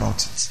different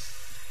about it.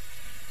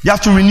 You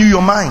have to renew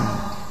your mind.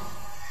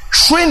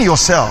 Train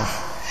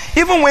yourself.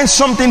 Even when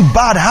something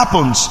bad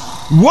happens,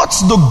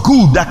 what's the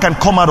good that can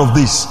come out of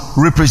this?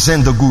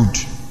 Represent the good.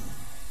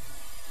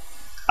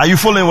 Are you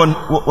following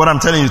what I'm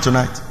telling you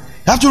tonight?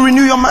 You have to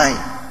renew your mind.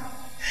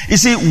 You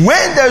see,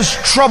 when there's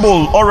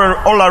trouble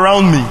all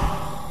around me,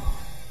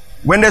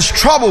 when there's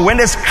trouble, when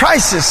there's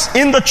crisis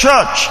in the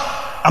church,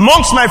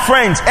 amongst my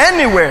friends,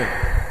 anywhere,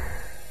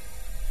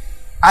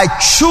 I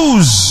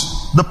choose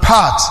the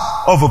path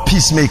of a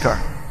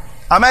peacemaker.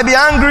 I might be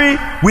angry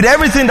with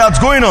everything that's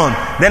going on.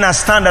 Then I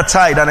stand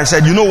aside and I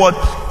said, you know what?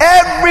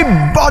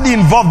 Everybody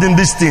involved in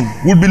this thing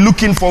will be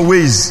looking for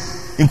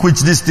ways in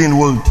which this thing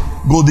will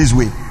go this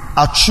way.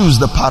 I'll choose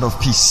the path of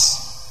peace.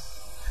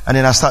 And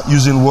then I start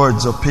using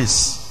words of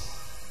peace.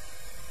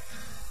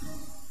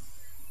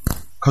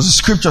 Because the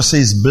scripture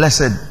says,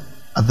 blessed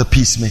are the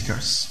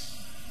peacemakers.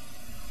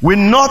 We're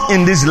not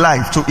in this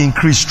life to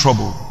increase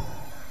trouble.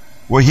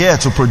 We're here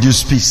to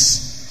produce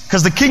peace.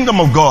 Because the kingdom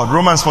of God,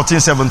 Romans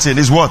 14:17,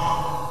 is what?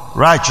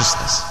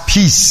 Righteousness,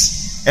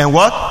 peace, and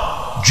what?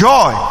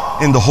 Joy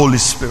in the Holy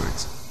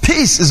Spirit.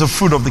 Peace is a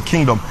fruit of the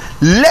kingdom.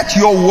 Let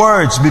your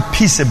words be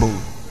peaceable.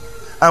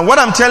 And what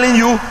I'm telling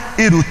you,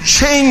 it will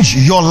change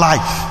your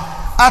life.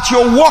 At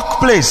your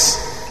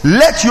workplace,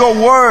 let your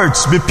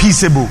words be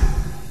peaceable.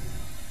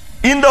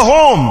 In the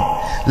home,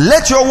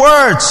 let your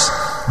words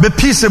be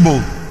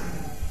peaceable.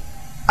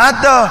 At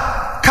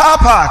the car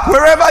park,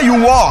 wherever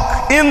you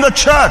walk, in the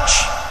church.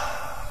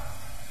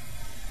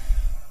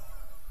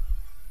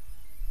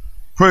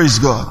 Praise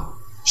God.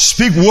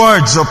 Speak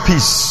words of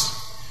peace.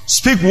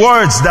 Speak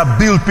words that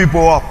build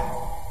people up.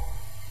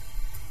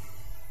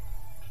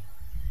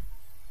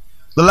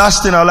 The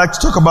last thing I'd like to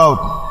talk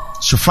about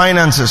is your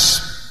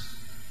finances.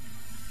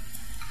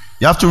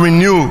 You have to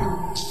renew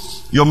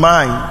your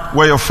mind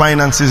where your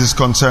finances is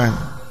concerned.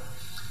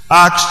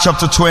 Acts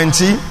chapter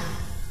 20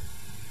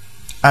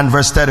 and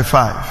verse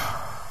 35.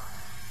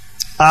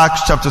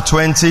 Acts chapter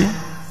 20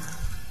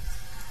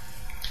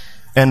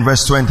 and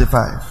verse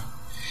 25.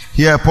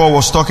 Here Paul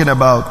was talking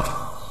about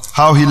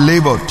how he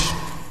labored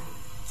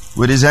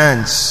with his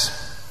hands.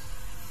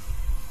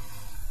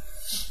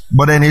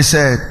 But then he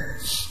said,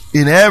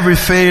 in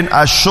everything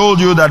I showed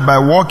you that by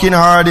working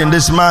hard in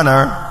this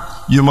manner,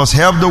 you must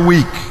help the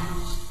weak.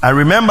 And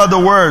remember the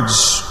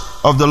words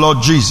of the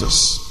Lord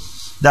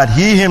Jesus, that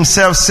he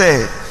himself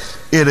said,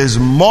 it is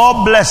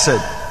more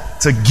blessed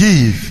to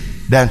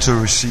give than to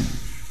receive.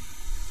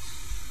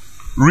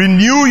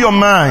 Renew your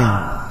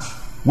mind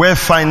where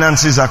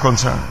finances are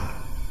concerned.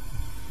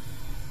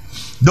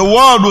 The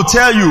world will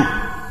tell you,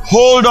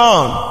 hold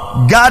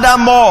on, gather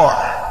more.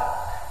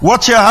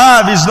 What you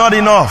have is not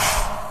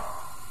enough.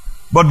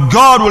 But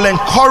God will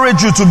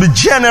encourage you to be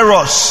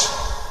generous.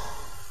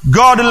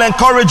 God will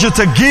encourage you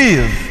to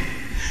give.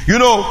 You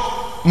know,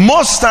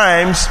 most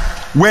times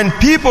when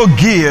people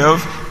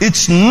give,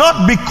 it's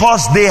not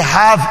because they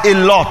have a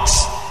lot.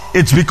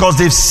 It's because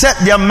they've set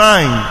their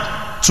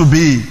mind to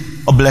be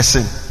a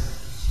blessing.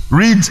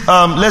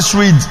 Let's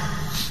read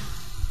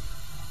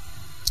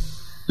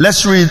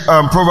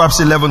Proverbs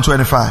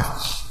 11:25.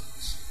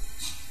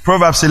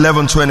 Proverbs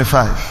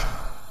 11:25.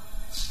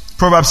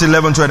 Proverbs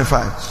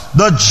 11:25.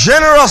 The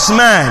generous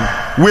man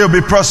will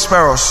be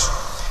prosperous,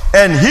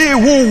 and he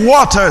who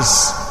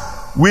waters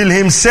will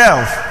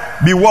himself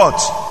be what?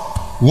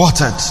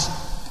 Watered.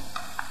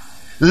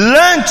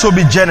 Learn to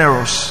be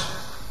generous.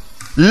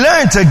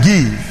 Learn to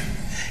give.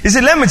 You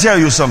see, let me tell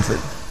you something.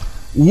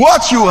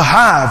 What you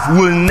have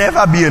will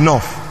never be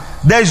enough.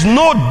 There is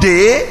no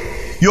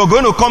day you're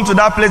going to come to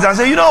that place and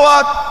say, you know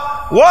what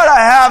I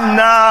have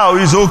now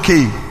is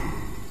okay.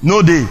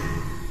 No day.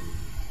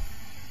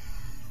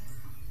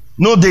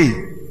 No day.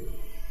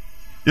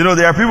 You know,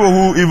 there are people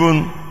who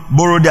even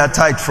borrow their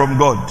tithe from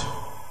God.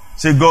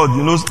 Say, God,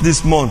 you know,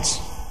 this month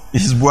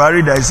it's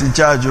Buhari that is in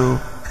charge. Oh.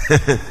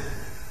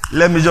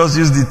 Let me just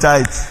use the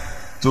tithe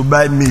to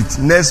buy meat.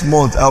 Next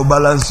month I'll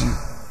balance you.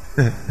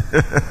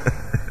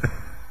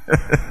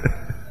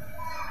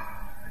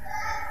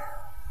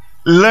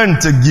 Learn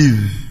to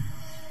give.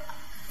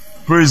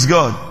 Praise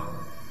God.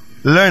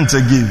 Learn to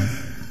give.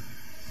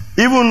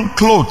 Even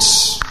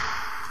clothes.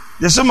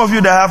 There's some of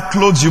you that have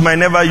clothes you might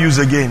never use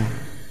again.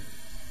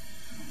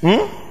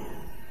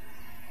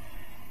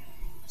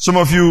 Some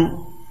of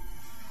you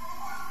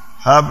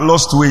have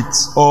lost weight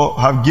or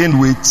have gained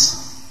weight,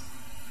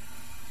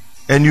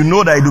 and you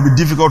know that it will be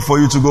difficult for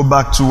you to go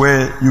back to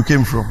where you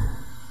came from.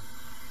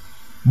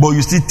 But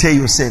you still tell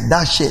yourself,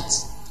 that shirt,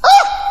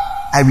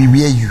 I will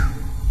wear you.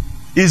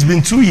 It's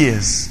been 2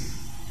 years.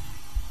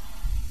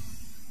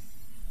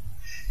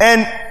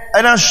 And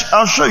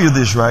I'll show you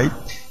this, right?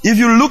 If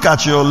you look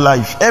at your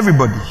life,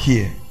 everybody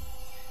here,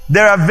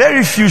 there are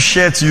very few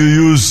shirts you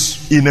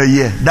use in a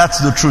year. That's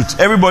the truth.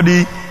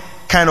 Everybody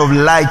kind of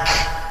like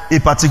a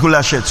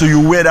particular shirt. So you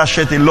wear that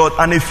shirt a lot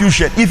and a few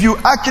shirts. If you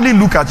actually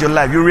look at your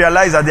life, you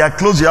realize that there are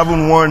clothes you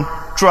haven't worn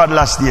throughout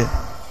last year.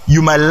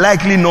 You might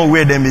likely not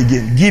wear them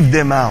again. Give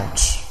them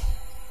out.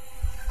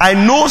 I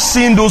know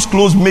seeing those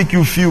clothes make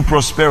you feel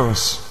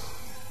prosperous.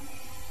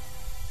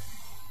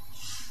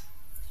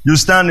 You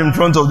stand in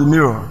front of the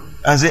mirror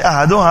and say,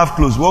 I don't have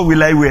clothes. What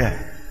will I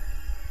wear?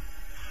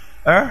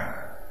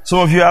 Some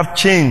of you have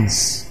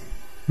chains,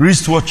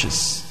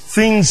 wristwatches,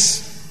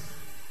 things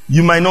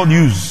you might not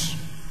use.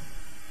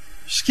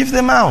 Just give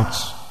them out.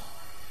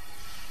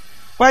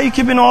 Why are you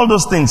keeping all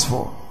those things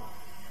for?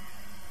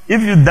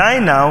 If you die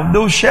now,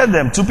 they'll share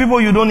them to people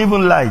you don't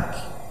even like.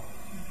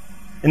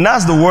 And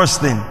that's the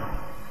worst thing.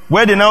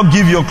 Where they now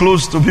give your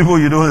clothes to people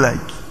you don't like.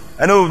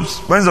 I know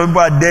when some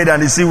people are dead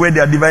and they see where they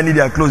are dividing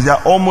their clothes, they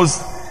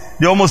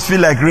almost feel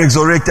like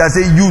resurrected. I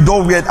say, you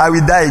don't wear it, I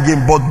will die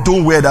again, but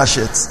don't wear that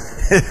shirt.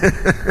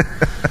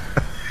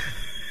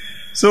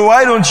 So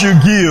why don't you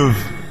give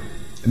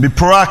and be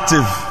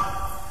proactive?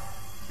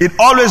 It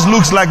always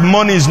looks like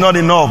money is not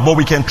enough, but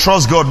we can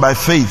trust God by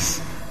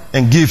faith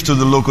and give to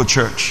the local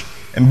church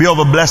and be of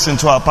a blessing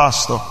to our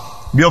pastor,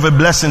 be of a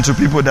blessing to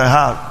people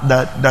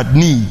that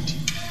need.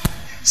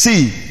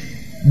 See,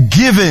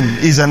 giving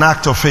is an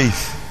act of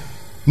faith.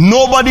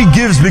 Nobody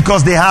gives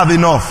because they have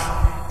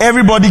enough.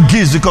 Everybody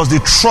gives because they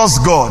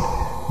trust God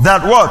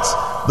that what?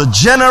 The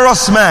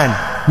generous man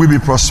will be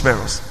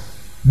prosperous.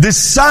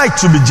 Decide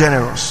to be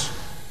generous.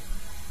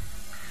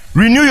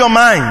 Renew your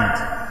mind.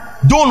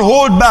 Don't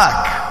hold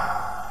back.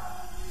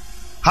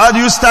 How do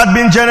you start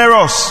being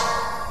generous?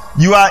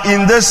 You are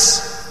in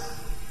this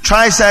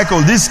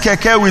tricycle, this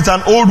keke with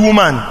an old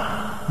woman.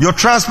 Your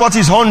transport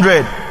is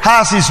 100.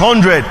 Hers is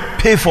 100.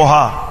 Pay for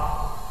her.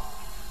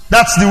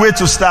 That's the way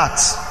to start.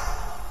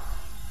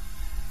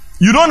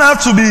 You don't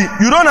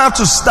have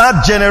to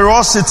start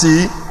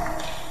generosity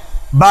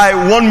by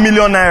 1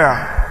 million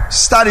naira.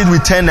 Start it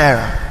with 10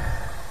 naira.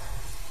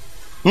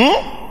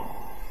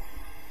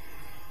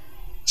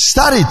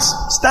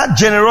 Start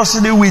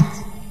generosity with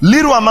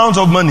little amount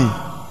of money.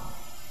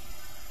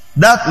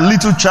 That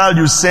little child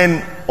you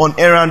send on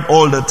errand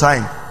all the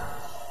time,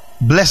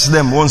 bless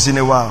them once in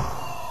a while.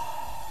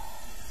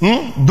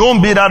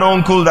 Don't be that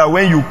uncle that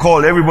when you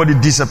call, everybody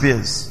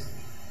disappears.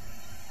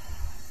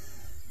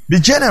 Be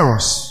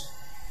generous.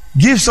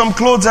 Give some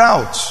clothes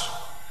out.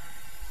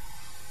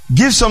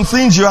 Give some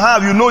things you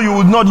have you know you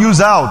would not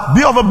use out.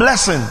 Be of a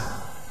blessing.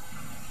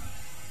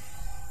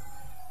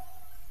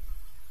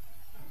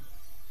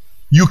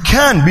 You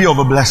can be of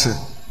a blessing.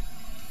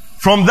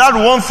 From that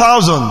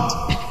 1,000,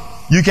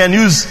 you can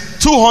use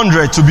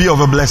 200 to be of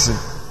a blessing.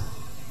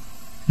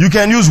 You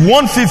can use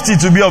 150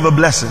 to be of a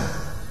blessing.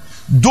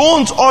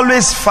 Don't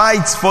always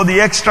fight for the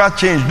extra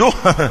change. Don't,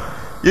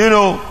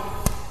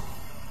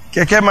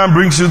 Keke man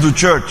brings you to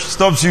church,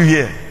 stops you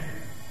here,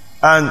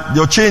 and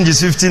your change is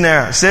 15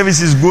 naira.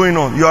 Service is going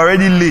on. You're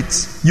already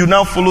late. You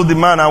now follow the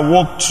man and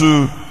walk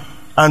to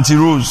Auntie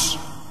Rose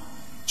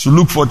to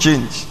look for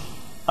change.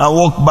 And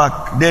walk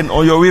back. Then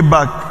on your way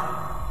back,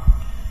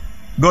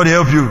 God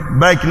help you.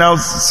 Bike now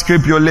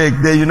scrape your leg.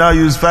 Then you now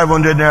use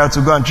 500 naira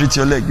to go and treat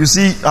your leg. You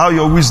see how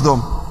your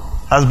wisdom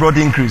has brought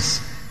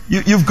increase.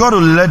 You've got to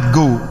let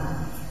go.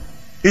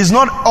 It's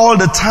not all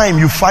the time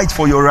you fight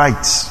for your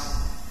rights.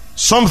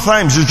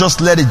 Sometimes you just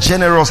let a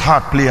generous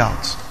heart play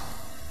out.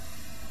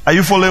 Are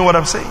you following what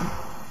I'm saying?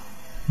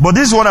 But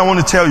this is what I want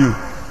to tell you.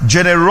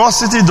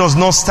 Generosity does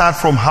not start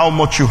from how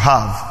much you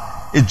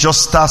have. It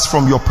just starts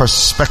from your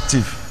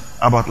perspective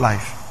about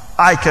life.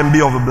 I can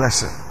be of a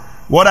blessing.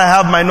 What I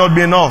have might not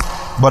be enough,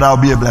 but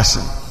I'll be a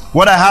blessing.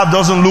 What I have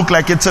doesn't look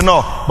like it's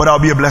enough, but I'll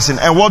be a blessing.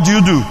 And what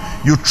do?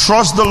 You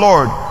trust the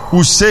Lord,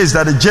 who says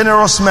that a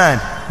generous man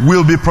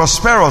will be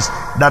prosperous,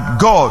 that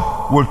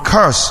God will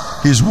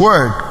curse his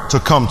word to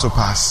come to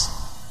pass.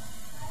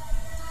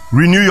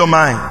 Renew your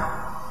mind.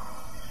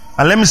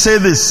 And let me say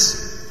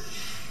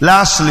this.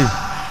 Lastly,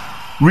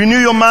 renew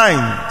your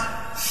mind.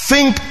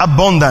 Think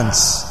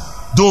abundance.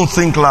 Don't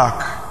think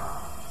lack.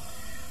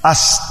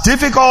 As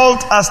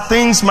difficult as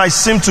things might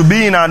seem to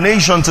be in our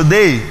nation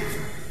today,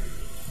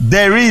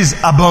 there is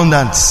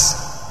abundance.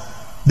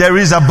 There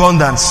is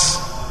abundance.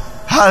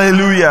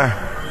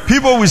 Hallelujah.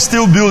 People will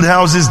still build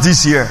houses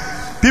this year.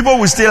 People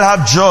will still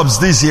have jobs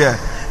this year.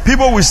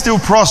 People will still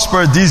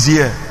prosper this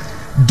year.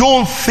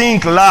 Don't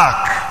think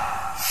lack.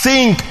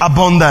 Think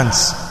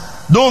abundance.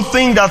 Don't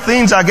think that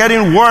things are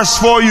getting worse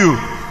for you.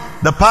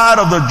 The path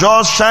of the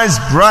just shines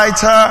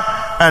brighter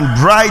and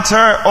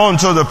brighter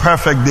unto the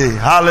perfect day.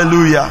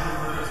 Hallelujah.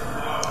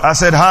 I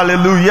said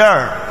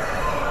hallelujah.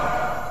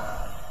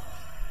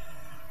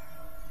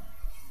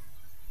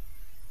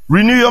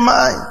 Renew your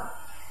mind.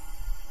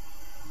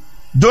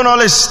 Don't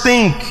always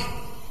think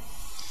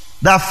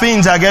that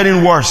things are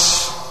getting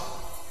worse.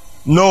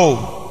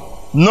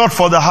 No, not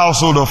for the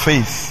household of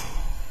faith.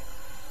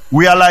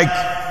 We are like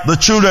the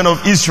children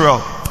of Israel.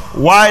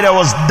 While there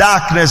was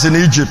darkness in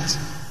Egypt,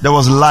 there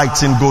was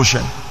light in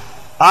Goshen.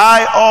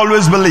 I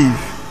always believe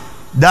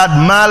that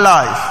my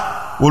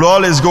life will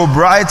always go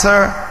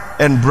brighter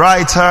and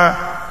brighter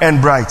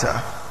and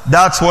brighter.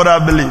 That's what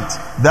I believed.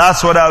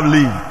 That's what I've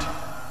lived.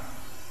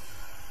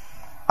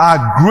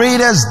 Our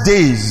greatest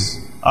days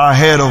are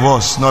ahead of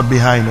us, not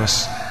behind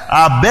us.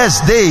 Our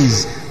best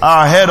days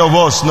are ahead of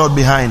us, not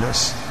behind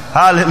us.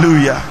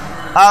 Hallelujah.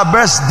 Our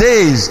best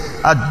days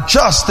are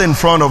just in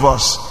front of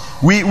us.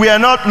 We are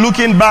not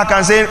looking back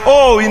and saying,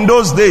 oh, in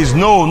those days.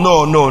 No.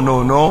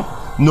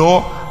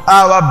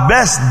 Our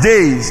best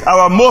days,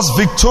 our most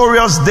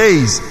victorious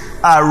days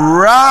are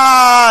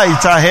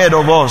right ahead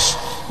of us.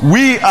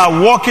 We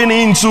are walking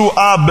into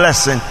our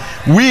blessing.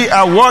 We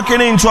are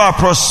walking into our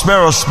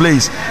prosperous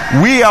place.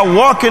 We are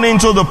walking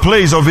into the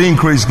place of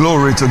increase.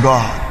 Glory to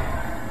God.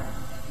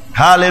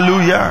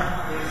 Hallelujah.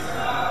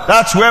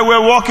 That's where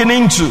we're walking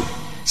into.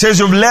 It says,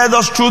 you've led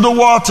us through the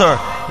water,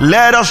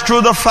 led us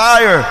through the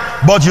fire,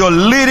 but you're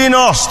leading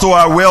us to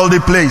our wealthy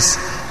place.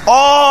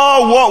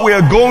 All what we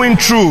are going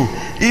through,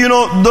 you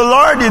know, the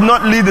Lord did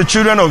not lead the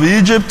children of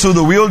Egypt to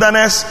the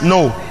wilderness.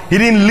 No, He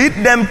didn't lead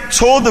them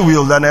to the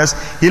wilderness.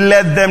 He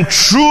led them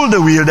through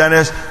the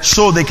wilderness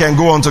so they can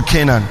go on to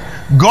Canaan.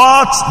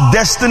 God's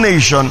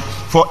destination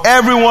for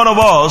every one of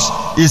us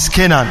is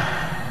Canaan.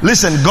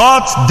 Listen,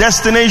 God's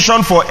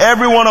destination for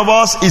every one of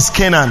us is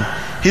Canaan.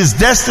 His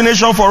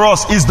destination for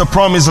us is the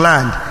promised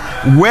land,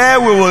 where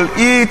we will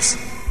eat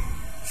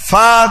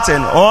fat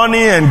and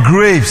honey and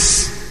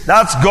grapes.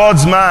 That's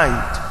God's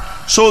mind.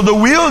 So the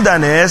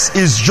wilderness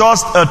is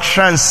just a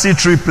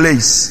transitory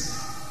place.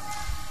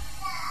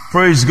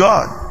 Praise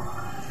God.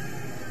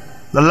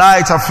 The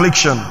light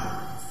affliction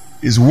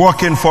is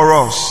working for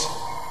us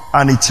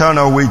an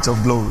eternal weight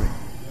of glory.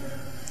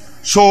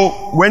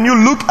 So when you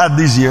look at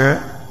this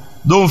year,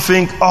 don't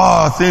think,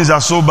 oh, things are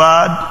so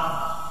bad.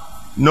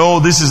 No,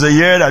 this is a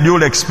year that you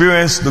will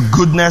experience the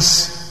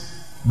goodness,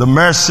 the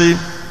mercy,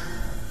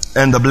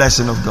 and the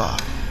blessing of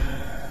God.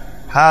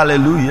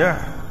 Hallelujah.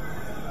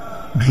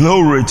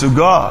 Glory to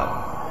God.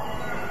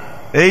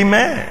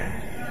 Amen.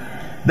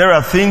 There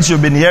are things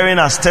you've been hearing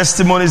as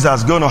testimonies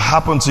that's going to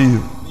happen to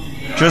you.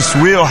 Just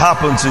will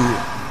happen to you.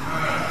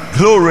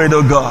 Glory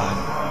to God.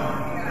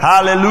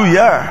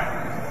 Hallelujah.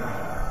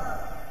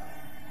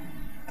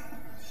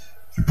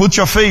 If you put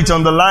your faith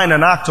on the line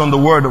and act on the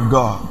word of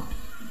God,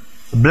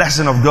 the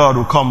blessing of God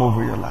will come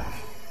over your life.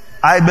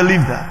 I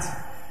believe that.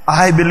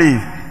 I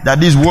believe that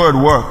this word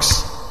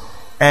works.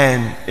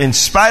 And in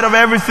spite of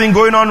everything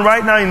going on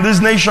right now in this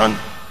nation,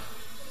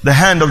 the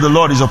hand of the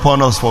Lord is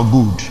upon us for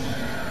good.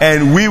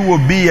 And we will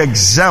be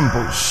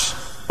examples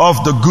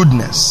of the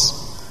goodness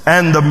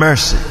and the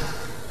mercy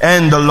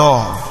and the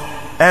love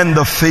and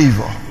the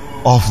favor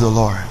of the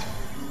Lord.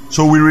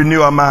 So we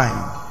renew our mind.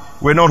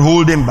 We're not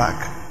holding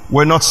back.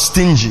 We're not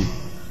stingy.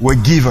 We're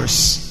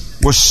givers.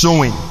 We're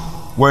sowing.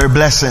 We're a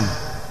blessing.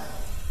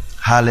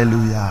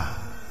 Hallelujah.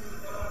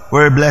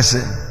 We're a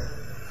blessing.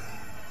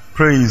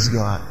 Praise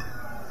God.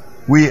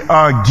 We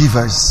are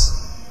givers.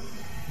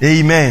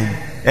 Amen.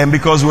 And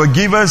because we're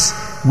givers,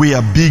 we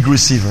are big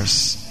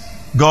receivers.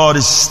 God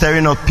is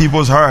stirring up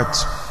people's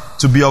hearts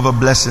to be of a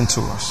blessing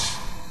to us.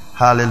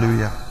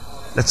 Hallelujah.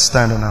 Let's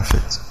stand on our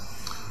feet.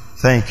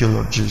 Thank you,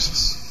 Lord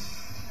Jesus.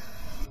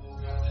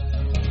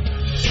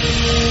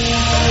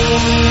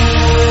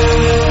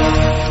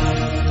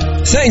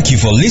 Thank you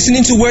for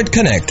listening to Word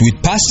Connect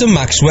with Pastor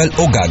Maxwell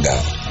Ogaga.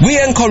 We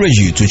encourage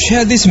you to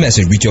share this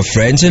message with your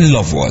friends and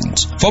loved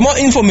ones. For more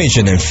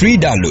information and free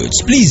downloads,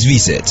 please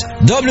visit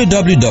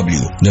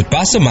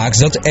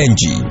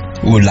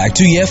www.pastormax.ng. We would like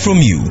to hear from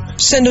you.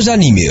 Send us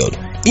an email,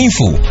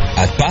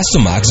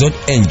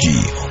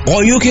 info@pastormax.ng,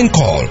 or you can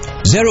call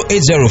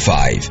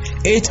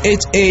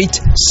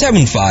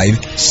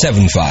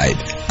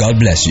 0805-888-7575. God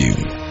bless you.